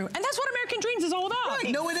dream come true. And that's what American Dreams is all about.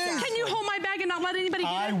 Right. No, it is. Can you hold my bag and not let anybody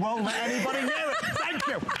get it? I won't let anybody near it. Thank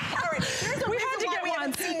you. All right, here's We had to get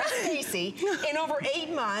one. Stacy in over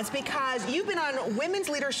 8 months because you've been on Women's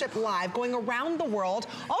Leadership Live, going around the world,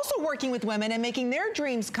 also working with women and making their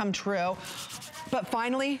dreams come true. But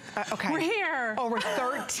finally, okay. We're here. Over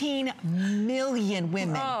 13 million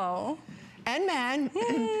women. Oh. And men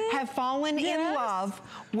have fallen in love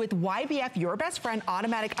with YBF, Your Best Friend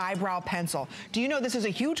Automatic Eyebrow Pencil. Do you know this is a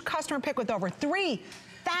huge customer pick with over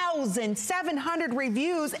 3,700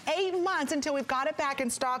 reviews, 8 months until we've got it back in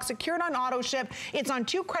stock, secured on auto ship. It's on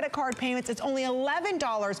 2 credit card payments. It's only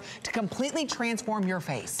 $11 to completely transform your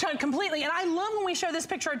face. Completely. And I love when we show this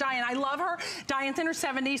picture of Diane. I love her. Diane's in her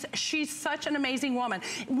 70s. She's such an amazing woman.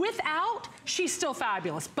 Without, she's still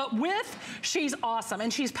fabulous. But with, she's awesome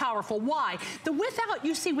and she's powerful. Why? The without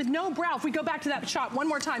you see with no brow. If we go back to that shot one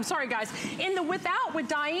more time. Sorry, guys. In the without with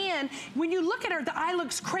Diane, when you look at her, the eye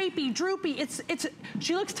looks crepey, droopy.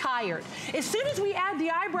 She looks tired. As soon as we add the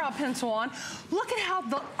eyebrow pencil on, look at how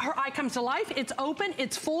her eye comes to life. It's open,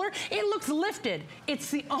 it's fuller, it looks lifted.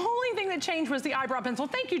 It's the only thing that changed was the eyebrow pencil.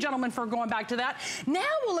 Thank you, gentlemen, for going back to that. Now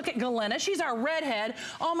we'll look at Galena. She's our redhead.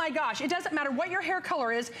 Oh my gosh, it doesn't matter what your hair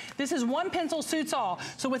color is. This is one pencil suits all.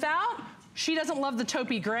 So without, she doesn't love the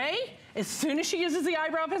taupey gray. As soon as she uses the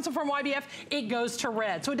eyebrow pencil from YBF, it goes to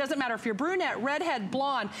red. So it doesn't matter if you're brunette, redhead,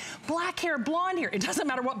 blonde, black hair, blonde hair. It doesn't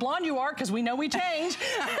matter what blonde you are because we know we change.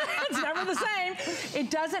 It's never the same.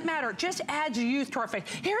 It doesn't matter. It just adds youth to our face.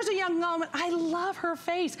 Here's a young woman. I love her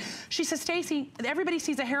face. She says, Stacy, everybody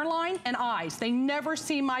sees a hairline and eyes. They never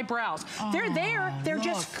see my brows. They're there. They're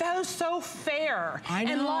just so fair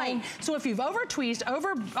and light. So if you've over-tweezed,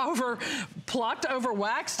 over-plucked,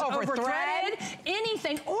 over-waxed, over-threaded,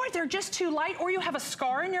 anything, or they're just too light, or you have a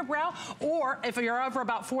scar in your brow, or if you're over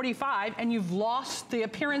about 45 and you've lost the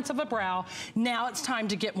appearance of a brow, now it's time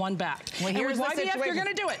to get one back. Well, here's the situation. You're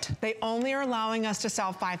gonna do it. They only are allowing us to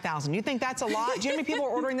sell 5,000. You think that's a lot? Do you know how many people are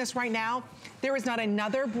ordering this right now? There is not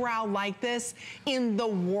another brow like this in the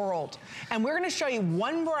world. And we're gonna show you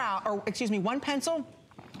one pencil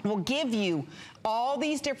will give you all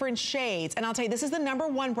these different shades. And I'll tell you, this is the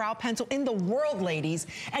 #1 brow pencil in the world, ladies.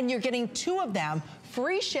 And you're getting 2 of them,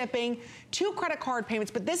 free shipping, 2 credit card payments,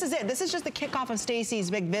 but this is it. This is just the kickoff of Stacy's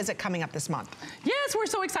big visit coming up this month. Yes, we're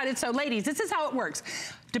so excited. So ladies, this is how it works.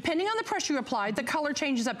 Depending on the pressure you applied, the color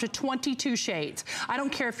changes up to 22 shades. I don't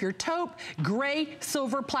care if you're taupe, gray,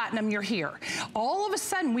 silver, platinum, you're here. All of a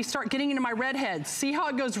sudden, we start getting into my redheads. See how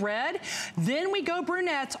it goes red? Then we go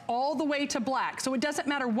brunettes all the way to black. So it doesn't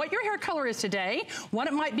matter what your hair color is today, what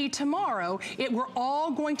it might be tomorrow, we're all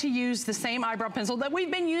going to use the same eyebrow pencil that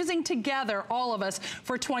we've been using together, all of us,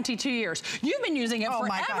 for 22 years. You've been using it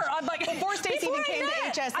forever. I'm like, before Stacey even came to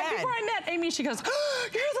HSN. Before I met Amy, she goes, oh,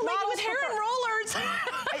 you're the lady with hair and rollers.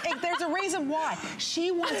 There's there's a reason why.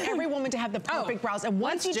 She wants every woman to have the perfect brows. And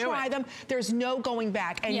once you try them, there's no going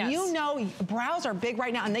back. And you know, brows are big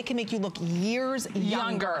right now, and they can make you look years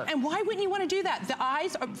younger. And why wouldn't you want to do that? The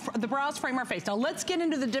eyes, the brows frame our face. Now let's get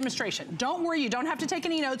into the demonstration. Don't worry, you don't have to take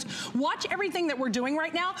any notes. Watch everything that we're doing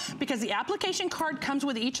right now, because the application card comes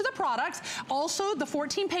with each of the products. Also, the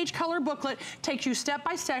 14-page color booklet takes you step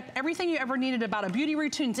by step, everything you ever needed about a beauty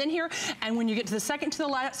routine's in here. And when you get to the second to the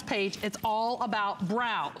last page, it's all about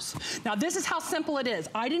brows. Now this is how simple it is.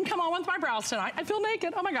 I didn't come on with my brows tonight. I feel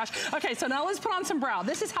naked, oh my gosh. Okay, so now let's put on some brow.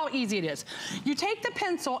 This is how easy it is. You take the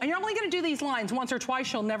pencil, and you're only gonna do these lines once or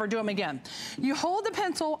twice, you'll never do them again. You hold the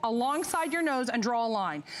pencil alongside your nose and draw a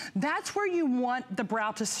line. That's where you want the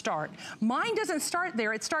brow to start. Mine doesn't start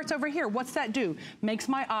there, it starts over here. What's that do? Makes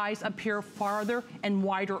my eyes appear farther and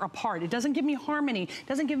wider apart. It doesn't give me harmony,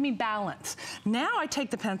 doesn't give me balance. Now I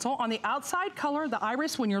take the pencil on the outside color, the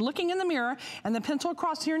iris, when you're looking in the mirror, and the pencil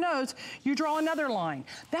across your nose, you draw another line.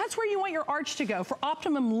 That's where you want your arch to go for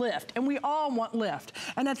optimum lift, and we all want lift.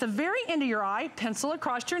 And at the very end of your eye, pencil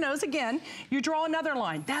across your nose again, you draw another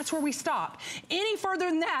line. That's where we stop. Any further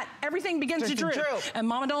than that, everything begins to droop. And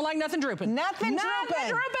mama don't like nothing drooping. Nothing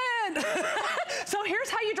drooping. So here's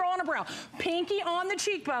how you draw on a brow. Pinky on the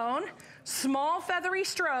cheekbone, small feathery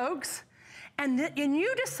strokes, and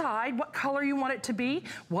you decide what color you want it to be,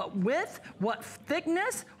 what width, what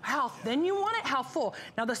thickness, how thin you want it, how full.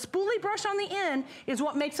 Now the spoolie brush on the end is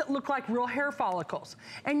what makes it look like real hair follicles.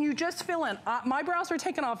 And you just fill in. My brows were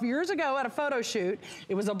taken off years ago at a photo shoot.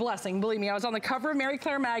 It was a blessing, believe me. I was on the cover of Marie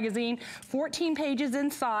Claire magazine, 14 pages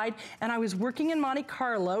inside, and I was working in Monte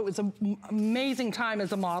Carlo. It was an amazing time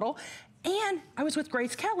as a model. And I was with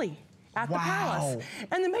Grace Kelly at the palace.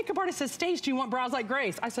 And the makeup artist said, Stace, do you want brows like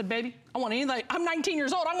Grace? I said, baby, I want anything. I'm 19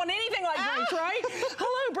 years old. I want anything like Grace, right?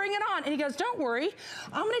 Hello, bring it on. And he goes, don't worry.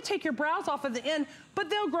 I'm going to take your brows off at the end, but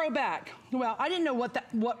they'll grow back. Well, I didn't know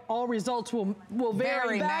what all results will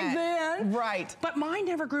vary back then. Right. But mine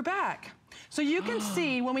never grew back. So you can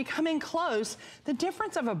see when we come in close, the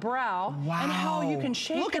difference of a brow and how you can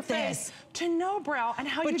shape your face to no brow and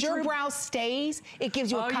how But your brow stays. It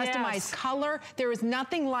gives you a customized color. There is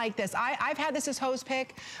nothing like this. I've had this as host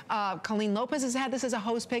pick. Colleen Lopez has had this as a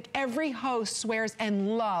host pick. Every host swears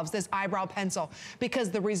and loves this eyebrow pencil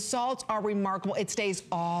because the results are remarkable. It stays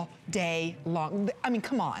all day long. I mean,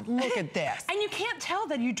 come on, look at this. And you can't tell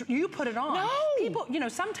that you put it on. No. People, you know,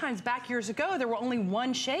 sometimes back years ago, there were only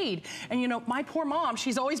one shade. And you know, my poor mom,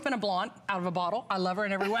 she's always been a blonde out of a bottle. I love her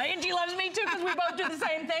in every way, and she loves me too because we both do the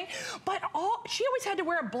same thing. But she always had to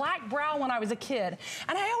wear a black brow when I was a kid.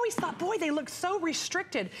 And I always thought, boy, they look so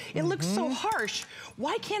restricted. It looks so harsh.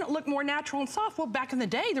 Why can't it look more natural and soft? Well, back in the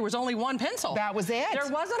day, there was only one pencil. That was it. There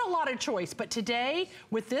wasn't a lot of choice. But today,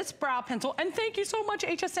 with this brow pencil, and thank you so much,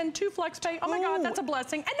 HSN 2 FlexPay. Oh my God, that's a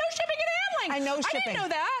blessing. And no shipping and handling. I know shipping. I didn't know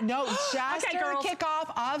that. No, just okay, during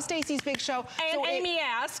kickoff of Stacey's Big Show. And so Amy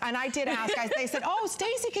asked. And I did ask, guys. They said, oh,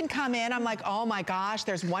 Stacey can come in. I'm like, oh my gosh,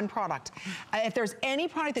 there's one product. If there's any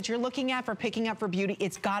product that you're looking at for picking up for beauty,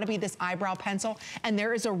 it's gotta be this eyebrow pencil. And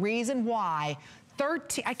there is a reason why.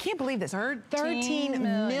 I can't believe this, 13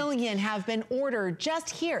 million have been ordered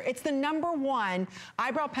just here. It's the #1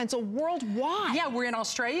 eyebrow pencil worldwide. Yeah, we're in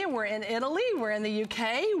Australia, we're in Italy, we're in the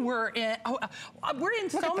UK, we're in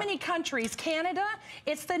so many countries, Canada.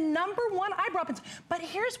 It's the #1 eyebrow pencil. But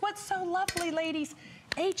here's what's so lovely, ladies.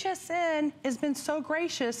 HSN has been so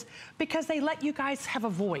gracious because they let you guys have a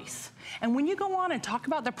voice. And when you go on and talk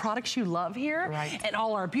about the products you love here, and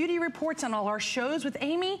all our beauty reports and all our shows with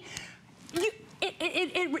Amy,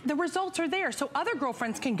 the results are there. So other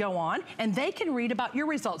girlfriends can go on and they can read about your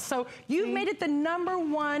results. So you've made it the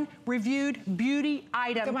 #1 reviewed beauty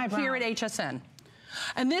item here at HSN.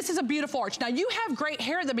 And this is a beautiful arch. Now you have great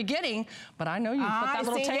hair at the beginning, but I know you put that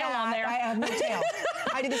little tail on there. I have no tail.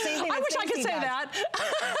 I did the same thing. I wish I could say that.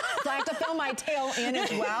 So I have to fill my tail in as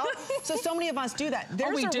well. So many of us do that.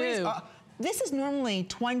 We do. This is normally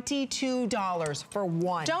 $22 for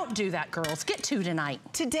one. Don't do that, girls. Get 2 tonight.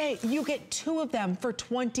 Today, you get 2 of them for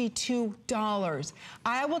 $22.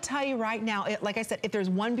 I will tell you right now, like I said, if there's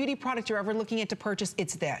one beauty product you're ever looking at to purchase,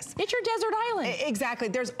 it's this. It's your desert island. Exactly.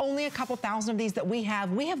 There's only a couple thousand of these that we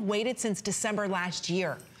have. We have waited since December last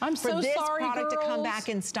year. I'm so sorry, for this product girls. to come back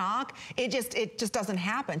in stock. It just doesn't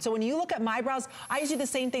happen. So when you look at my brows, I used to do the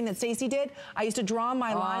same thing that Stacey did. I used to draw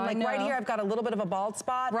my line. Like right here, I've got a little bit of a bald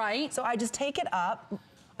spot. Right. So I just take it up.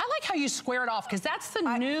 I like how you square it off, because that's the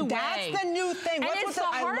new way. That's the new thing. And it's the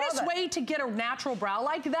hardest way to get a natural brow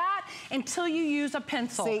like that until you use a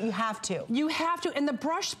pencil. See, you have to. You have to. And the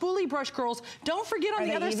brush, spoolie brush, girls, don't forget on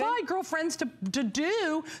the other side, girlfriends, to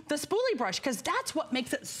do the spoolie brush, because that's what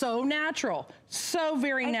makes it so natural. So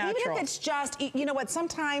very natural. Even if it's just, you know what,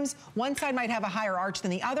 sometimes one side might have a higher arch than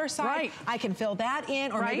the other side. Right. I can fill that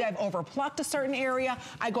in, or maybe I've overplucked a certain area.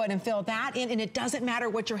 I go ahead and fill that in, and it doesn't matter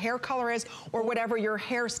what your hair color is or whatever your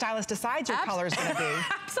hairstylist decides your color is going to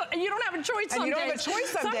be. And you don't have a choice some days. You don't have a choice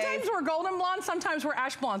some days. Sometimes we're golden blonde, sometimes we're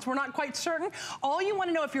ash blondes. We're not quite certain. All you want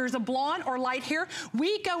to know, if yours is a blonde or light hair,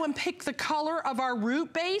 we go and pick the color of our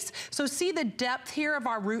root base. So see the depth here of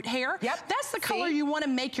our root hair? Yep. That's the color you want to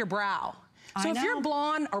make your brow. So if you're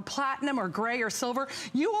blonde or platinum or gray or silver,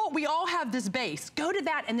 we all have this base. Go to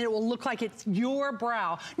that and then it will look like it's your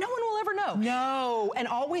brow. No one will ever know. No, and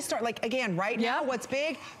always start, like, again, right now, what's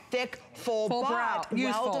big? Thick, full brow,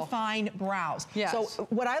 well-defined brows. Yes. So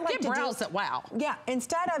what I like to do, brows that wow. Yeah,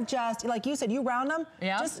 instead of just, like you said, you round them,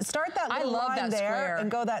 just start that little line there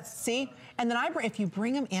and go that, see? And then if you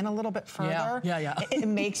bring them in a little bit further, it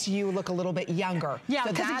makes you look a little bit younger. Yeah,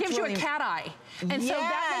 because it gives you a cat eye. And so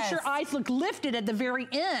that makes your eyes look lifted at the very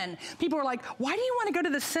end. People are like, why do you want to go to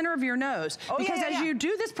the center of your nose? Because as you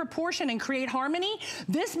do this proportion and create harmony,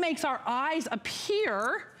 this makes our eyes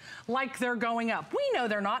appear like they're going up. We know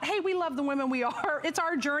they're not. Hey, we love the women we are. It's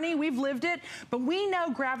our journey. We've lived it. But we know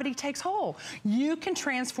gravity takes hold. You can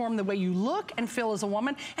transform the way you look and feel as a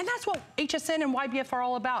woman. And that's what HSN and YBF are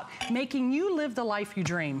all about, making you live the life you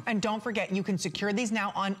dream. And don't forget, you can secure these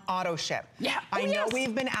now on auto ship. Yeah. I know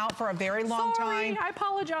we've been out for a very long time. I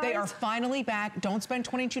apologize. They are finally back. Don't spend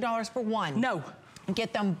 $22 for one. No.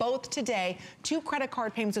 Get them both today. 2 credit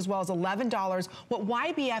card payments as well as $11. What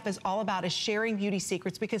YBF is all about is sharing beauty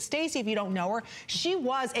secrets, because Stacey, if you don't know her, she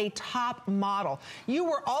was a top model. You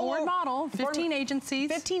were all Ford model, 15 agencies.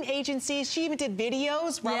 15 agencies. She even did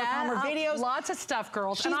videos, Robert Palmer videos. Lots of stuff,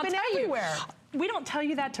 girls. She's been everywhere. We don't tell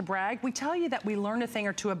you that to brag. We tell you that we learned a thing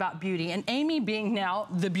or two about beauty. And Amy, being now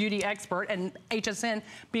the beauty expert, and HSN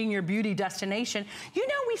being your beauty destination, you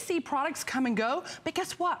know we see products come and go, but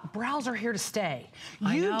guess what? Brows are here to stay.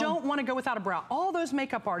 You don't want to go without a brow. All those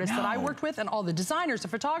makeup artists that I worked with, and all the designers, the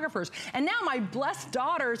photographers, and now my blessed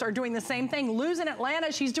daughters are doing the same thing. Lou's in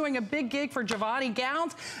Atlanta. She's doing a big gig for Giovanni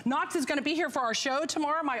Gowns. Knox is going to be here for our show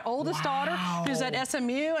tomorrow, my oldest daughter, who's at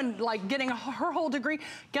SMU and like getting her whole degree.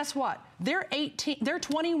 Guess what? They're 18, they're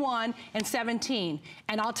 21 and 17,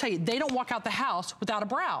 and I'll tell you, they don't walk out the house without a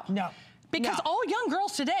brow. No. Because all young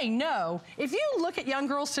girls today know, if you look at young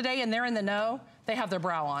girls today and they're in the know, they have their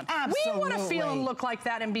brow on. Absolutely. We want to feel and look like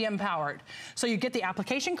that and be empowered. So you get the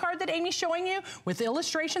application card that Amy's showing you with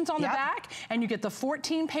illustrations on the back, and you get the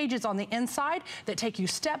 14 pages on the inside that take you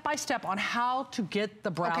step by step on how to get the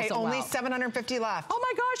brows Okay, only 750 left. Oh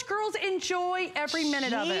my gosh, girls, enjoy every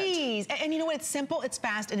minute of it. And you know what? It's simple, it's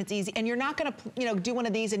fast, and it's easy. And you're not going to, do one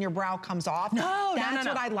of these and your brow comes off. No, That's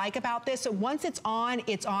what I like about this. So once it's on,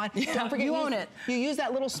 it's on. Yeah, don't forget, you own it. You use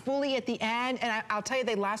that little spoolie at the end, and I'll tell you,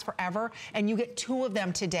 they last forever, and you get 2 of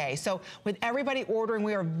them today. So with everybody ordering,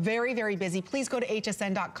 we are very, very busy. Please go to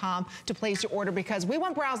hsn.com to place your order, because we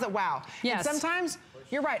want brows that wow. Yes. And sometimes,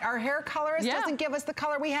 you're right, our hair colorist doesn't give us the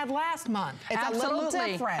color we had last month. It's a little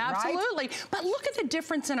different, right? Absolutely. But look at the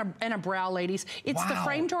difference in a brow, ladies. It's the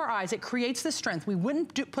frame to our eyes. It creates the strength. We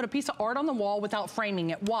wouldn't put a piece of art on the wall without framing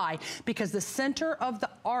it. Why? Because the center of the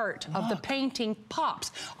art of the painting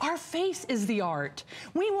pops. Our face is the art.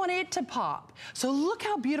 We want it to pop. So look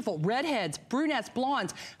how beautiful. Redheads, brunettes,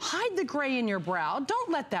 blondes. Hide the gray in your brow.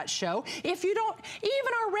 Don't let that show. If you don't,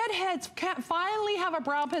 even our redheads can't finally have a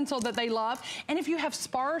brow pencil that they love. And if you have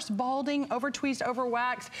sparse, balding, over-tweezed,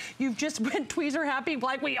 over-waxed, you've just been tweezer happy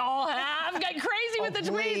like we all have. Got crazy with the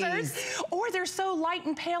tweezers. Or they're so light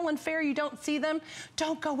and pale and fair you don't see them.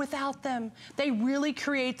 Don't go without them. They really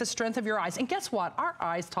create the strength of your eyes. And guess what? Our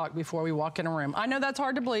eyes talk before we walk in a room. I know that's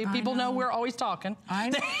hard to believe. People know we're always talking. I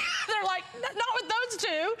know. They're like, not with those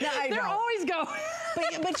two. They're always going.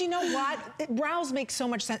 But you know what? Brows make so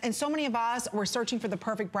much sense. And so many of us, we're searching for the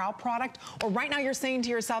perfect brow product. Or right now you're saying to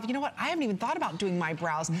yourself, you know what? I haven't even thought about doing my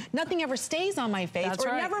brows. Nothing ever stays on my face,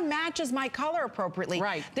 or never matches my color appropriately.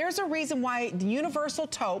 Right. There's a reason why the universal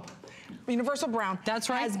taupe Universal Brown. That's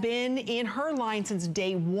right. Has been in her line since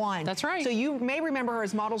day one. That's right. So you may remember her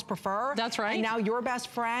as Models Prefer. That's right. And now your best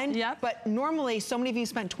friend. Yep. But normally, so many of you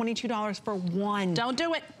spent $22 for one. Don't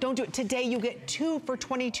do it. Don't do it. Today, you get two for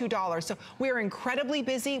 $22. So we are incredibly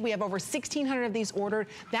busy. We have over 1,600 of these ordered.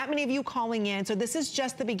 That many of you calling in. So this is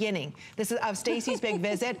just the beginning. This is of Stacey's big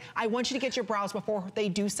visit. I want you to get your brows before they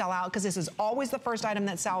do sell out, because this is always the first item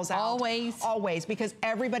that sells out. Always. Always, because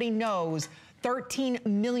everybody knows 13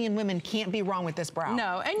 million women can't be wrong with this brow.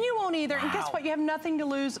 No, and you won't either. Wow. And guess what? You have nothing to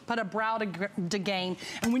lose but a brow to gain.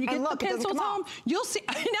 And when you get the pencils home, you'll see,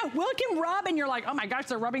 I know, Will can rub and you're like, oh my gosh,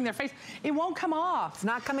 they're rubbing their face. It won't come off. It's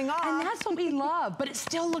not coming off. And that's what we love, but it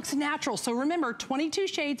still looks natural. So remember, 22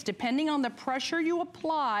 shades, depending on the pressure you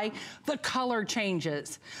apply, the color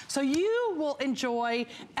changes. So you will enjoy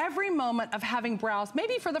every moment of having brows,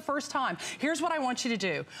 maybe for the first time. Here's what I want you to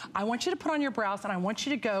do. I want you to put on your brows and I want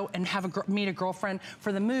you to go and have meet a girlfriend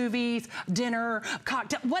for the movies, dinner,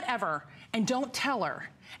 cocktail, whatever, and don't tell her.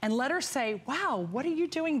 And let her say, wow, what are you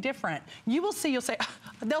doing different? You will see, you'll say,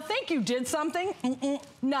 they'll think you did something.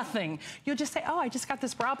 Nothing. You'll just say, oh, I just got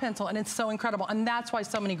this brow pencil and it's so incredible. And that's why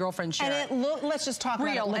so many girlfriends share it. And let's just talk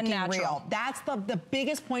about it looking and natural. real. That's the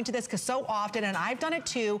biggest point to this, because so often, and I've done it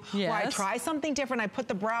too, where I try something different, I put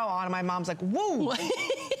the brow on and my mom's like, whoa.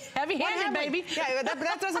 Heavy-handed, baby. Yeah,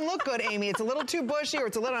 that doesn't look good, Amy. It's a little too bushy or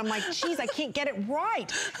it's a little, I'm like, geez, I can't get it right.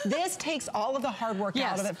 This takes all of the hard work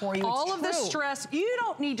out of it for you. All of the stress. You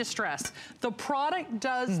don't need to stress. The product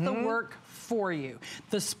does the work for you.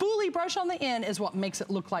 The spoolie brush on the end is what makes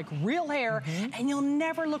it look like real hair, and you'll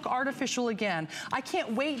never look artificial again. I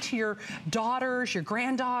can't wait till your daughters, your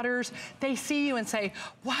granddaughters, they see you and say,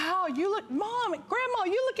 wow, you look, Mom, Grandma,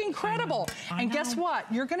 you look incredible. And guess what?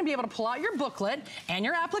 You're gonna be able to pull out your booklet and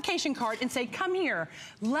your application card and say, come here,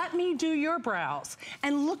 let me do your brows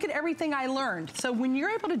and look at everything I learned. So when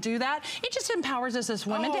you're able to do that, it just empowers us as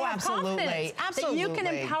women to have confidence that you can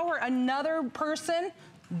empower another person.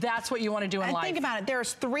 That's what you want to do in life. And think about it,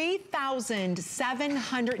 there's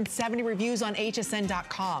 3,770 reviews on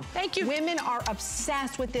hsn.com. Thank you. Women are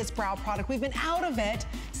obsessed with this brow product. We've been out of it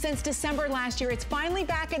since December last year. It's finally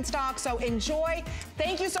back in stock, so enjoy.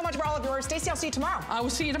 Thank you so much for all of yours. Stacey, I'll see you tomorrow. I will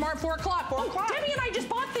see you tomorrow at 4 o'clock. 4 o'clock. Debbie and I just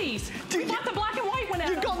bought these. We bought the black and white one.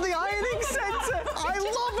 You got the ironing center. I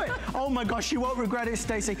love it. Oh my gosh, you won't regret it,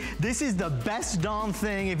 Stacey. This is the best darn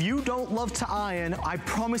thing. If you don't love to iron, I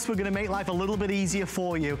promise we're gonna make life a little bit easier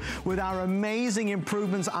for you with our amazing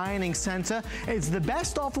Improvements Ironing Center. It's the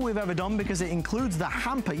best offer we've ever done because it includes the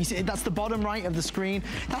hamper. You see, that's the bottom right of the screen.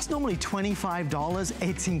 That's normally $25.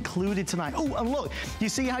 It's included tonight. Oh, and look, you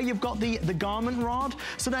see how you've got the garment rod?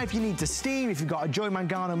 So now if you need to steam, if you've got a Joy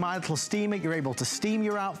Mangano My Little Steamer, you're able to steam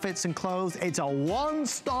your outfits and clothes. It's a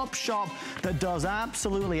one-stop shop that does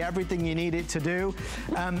absolutely everything you need it to do.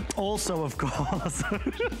 Also, of course,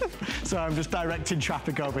 so I'm just directing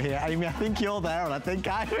traffic over here. Amy, I think you're there and I think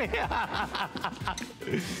I'm here.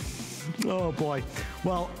 Oh boy.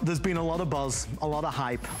 Well, there's been a lot of buzz, a lot of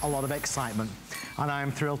hype, a lot of excitement. And I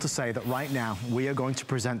am thrilled to say that right now we are going to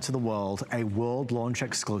present to the world a world launch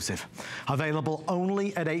exclusive. Available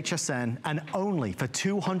only at HSN and only for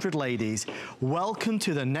 200 ladies. Welcome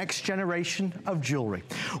to the next generation of jewelry.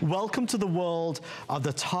 Welcome to the world of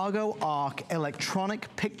the Targo Arc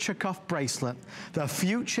electronic picture cuff bracelet. The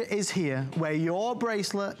future is here, where your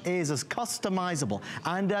bracelet is as customizable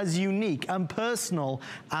and as unique and personal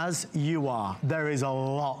as you are. There is a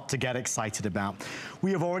lot to get excited about.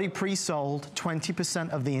 We have already pre-sold 20%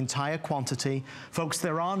 of the entire quantity. Folks,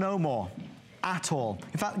 there are no more at all.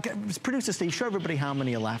 In fact, producer Steve, show everybody how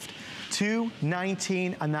many are left.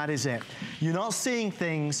 219, and that is it. You're not seeing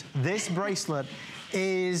things. This bracelet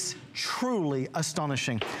is truly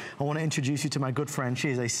astonishing. I want to introduce you to my good friend. She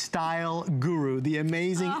is a style guru, the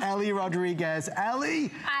amazing Ellie Rodriguez. Ellie!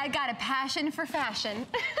 I got a passion for fashion.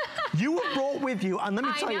 You were brought with you, and let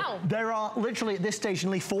me tell you, know. there are literally at this stage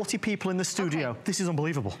nearly 40 people in the studio. Okay. This is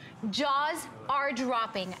unbelievable. Jaws are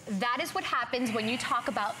dropping. That is what happens when you talk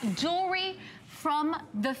about jewelry from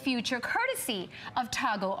the future, courtesy of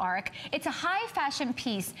Targo Arc. It's a high fashion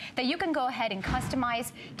piece that you can go ahead and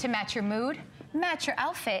customize to match your mood, match your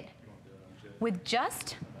outfit with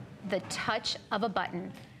just the touch of a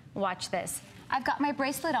button. Watch this. I've got my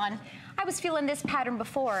bracelet on. I was feeling this pattern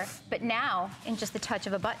before, but now, in just the touch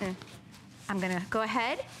of a button, I'm gonna go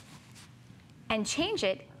ahead and change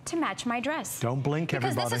it to match my dress. Don't blink,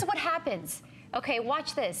 everybody. Because this is what happens. Okay,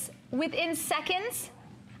 watch this. Within seconds,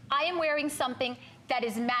 I am wearing something that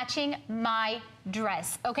is matching my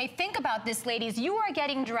dress. Okay, think about this, ladies. You are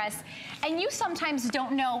getting dressed and you sometimes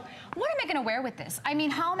don't know, what am I gonna wear with this? I mean,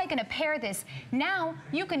 how am I gonna pair this? Now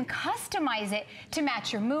you can customize it to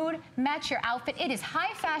match your mood, match your outfit. It is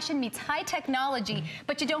high fashion meets high technology,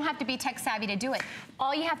 but you don't have to be tech savvy to do it.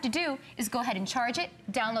 All you have to do is go ahead and charge it,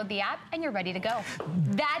 download the app, and you're ready to go.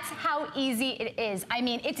 That's how easy it is. I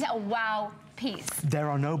mean, it's a wow piece. There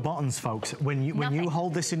are no buttons, folks. When you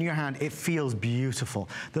hold this in your hand, it feels beautiful.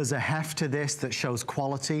 There's a heft to this that shows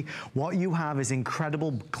quality. What you have is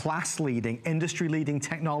incredible class-leading, industry-leading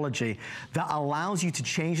technology that allows you to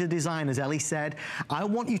change the design, as Ellie said. I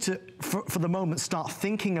want you to, for the moment, start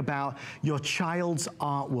thinking about your child's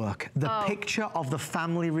artwork, the picture of the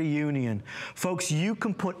family reunion. Folks, you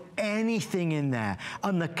can put anything in there,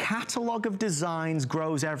 and the catalog of designs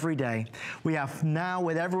grows every day. We have now,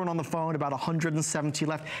 with everyone on the phone, about 170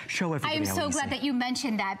 left. Show everybody. I am so glad that you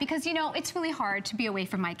mentioned that, because, you know, it's really hard to be away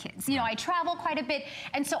from my kids. You know, I travel quite a bit,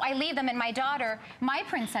 and so I leave them, and my daughter, my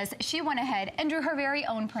princess, she went ahead and drew her very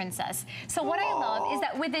own princess. So what I love is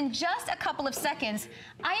that within just a couple of seconds,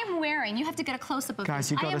 I am wearing, you have to get a close-up of Guys,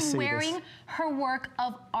 this. I am wearing her work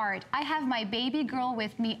of art. I have my baby girl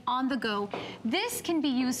with me on the go. This can be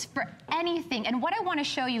used for anything, and what I want to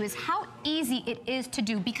show you is how easy it is to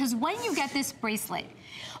do, because when you get this bracelet,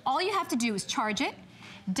 all you have to do is charge it,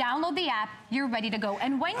 download the app, you're ready to go.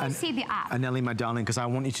 And when you see the app... And Ellie, my darling, because I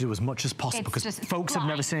want you to do as much as possible, because folks have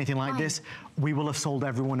never seen anything like this. We will have sold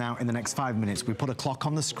everyone out in the next 5 minutes. We put a clock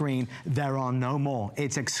on the screen. There are no more.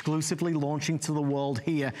 It's exclusively launching to the world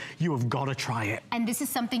here. You have got to try it. And this is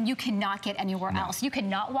something you cannot get anywhere else. You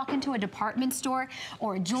cannot walk into a department store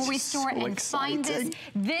or a jewelry store and find this.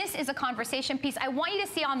 This is a conversation piece. I want you to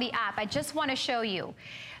see on the app. I just want to show you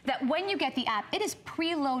that when you get the app, it is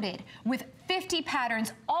preloaded with 50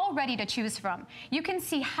 patterns all ready to choose from. You can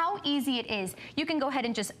see how easy it is. You can go ahead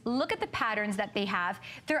and just look at the patterns that they have.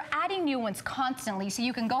 They're adding new ones constantly, so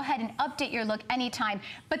you can go ahead and update your look anytime.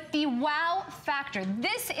 But the wow factor,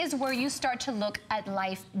 this is where you start to look at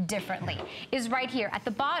life differently, is right here at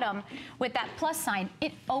the bottom with that plus sign.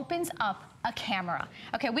 It opens up a camera.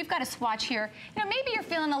 Okay, we've got a swatch here. You know, maybe you're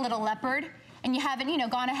feeling a little leopard, and you haven't, you know,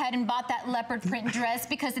 gone ahead and bought that leopard print dress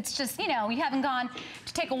because it's just, you know, you haven't gone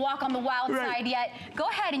to take a walk on the wild side yet. Go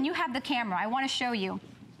ahead and you have the camera. I want to show you.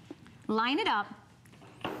 Line it up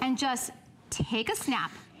and just take a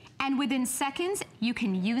snap. And within seconds, you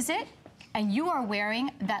can use it, and you are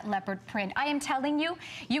wearing that leopard print. I am telling you,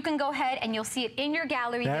 you can go ahead and you'll see it in your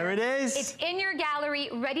gallery. There it is. It's in your gallery,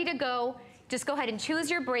 ready to go. Just go ahead and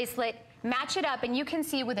choose your bracelet, match it up, and you can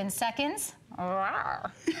see within seconds.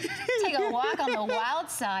 Take a walk on the wild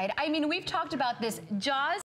side. I mean, we've talked about this. Jaws